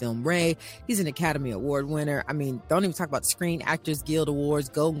Charles in the film Ray. He's an Academy Award winner. I mean, don't even talk about Screen Actors Guild Awards,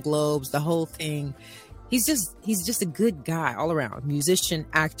 Golden Globes, the whole thing. He's just a good guy all around. Musician,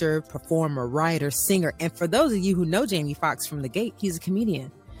 actor, performer, writer, singer. And for those of you who know Jamie Foxx from The Gate, he's a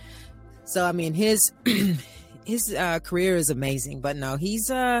comedian. So, I mean, his career is amazing. But no, he's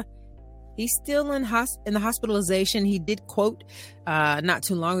still in the hospitalization. He did quote not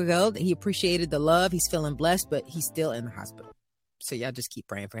too long ago that he appreciated the love. He's feeling blessed, but he's still in the hospital. So y'all just keep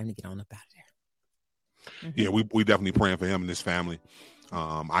praying for him to get on up out of there. Yeah, we definitely praying for him and his family.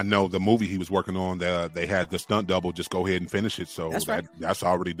 I know the movie he was working on, they had the stunt double just go ahead and finish it. So that's right. That's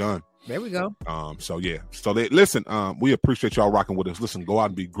already done. There we go. So yeah. So listen, we appreciate y'all rocking with us. Listen, go out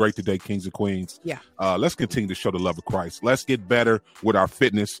and be great today, kings and queens. Yeah. Let's continue to show the love of Christ. Let's get better with our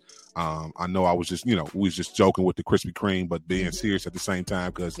fitness. I know I was just, we was just joking with the Krispy Kreme, but being serious at the same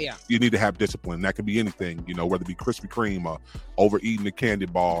time, because you need to have discipline. That could be anything, whether it be Krispy Kreme or overeating the candy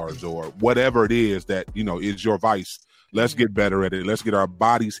bars or whatever it is that, is your vice. Let's get better at it. Let's get our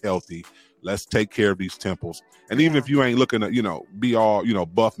bodies healthy. Let's take care of these temples. And even if you ain't looking at, be all,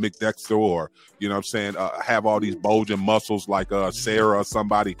 buff Mick Dexter or, have all these bulging muscles like Sarah or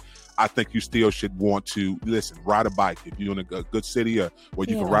somebody, I think you still should want to, ride a bike. If you're in a good city where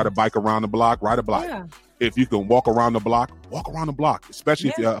you can ride a bike around the block, ride a bike. Yeah. If you can walk around the block,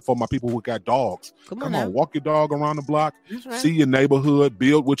 especially if for my people who got dogs. Come on, walk your dog around the block, see your neighborhood,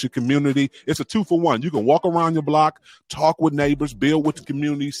 build with your community. It's a 2-for-1. You can walk around your block, talk with neighbors, build with the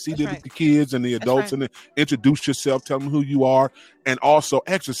community, see the kids and the adults, and then introduce yourself, tell them who you are, and also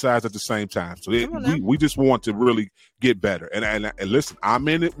exercise at the same time. So we just want to really get better. And listen, I'm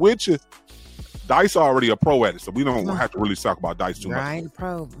in it with you. Dice already a pro at it, so we don't have to really talk about Dice too much. I ain't a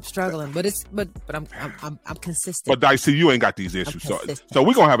pro. I'm struggling, but I'm consistent. But Dice, see, you ain't got these issues, so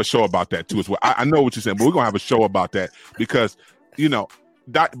we're gonna have a show about that too as well. I know what you're saying, but we're gonna have a show about that because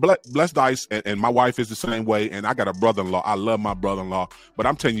bless Dice, and my wife is the same way, and I got a brother-in-law. I love my brother-in-law, but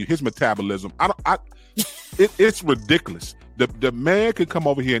I'm telling you, his metabolism, it's ridiculous. The man could come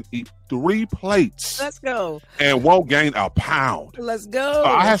over here and eat 3 plates. Let's go. And won't gain a pound. Let's go.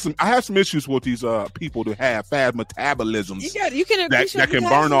 I have some issues with these people that have fast metabolisms. You can that can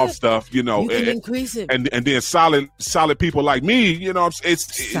burn off stuff, You can increase it. And then solid people like me,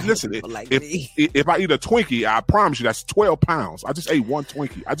 listen, if I eat a Twinkie, I promise you that's 12 pounds. I just ate 1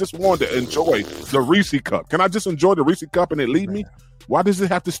 Twinkie. I just wanted to enjoy the Reese cup. Can I just enjoy the Reese cup and it leave me? Why does it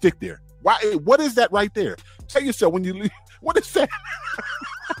have to stick there? Why? What is that right there? Tell yourself when you leave. What is that?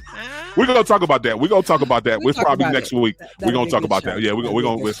 We're gonna talk about that. We're probably next week. We're gonna talk about that. Yeah,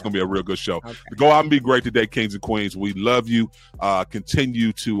 it's gonna be a real good show. Okay. Go out and be great today, kings and queens. We love you.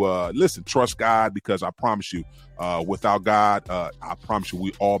 Continue to trust God, because I promise you, without God, I promise you,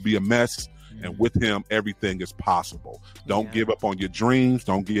 we all be a mess. And with him, everything is possible. Don't give up on your dreams.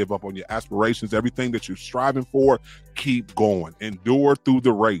 Don't give up on your aspirations. Everything that you're striving for, keep going. Endure through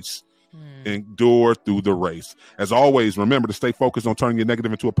the race. Endure through the race. As always, remember to stay focused on turning your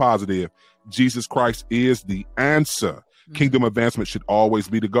negative into a positive. Jesus Christ is the answer. Kingdom advancement should always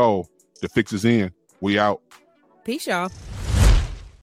be the goal. The fix is in. We out. Peace, y'all.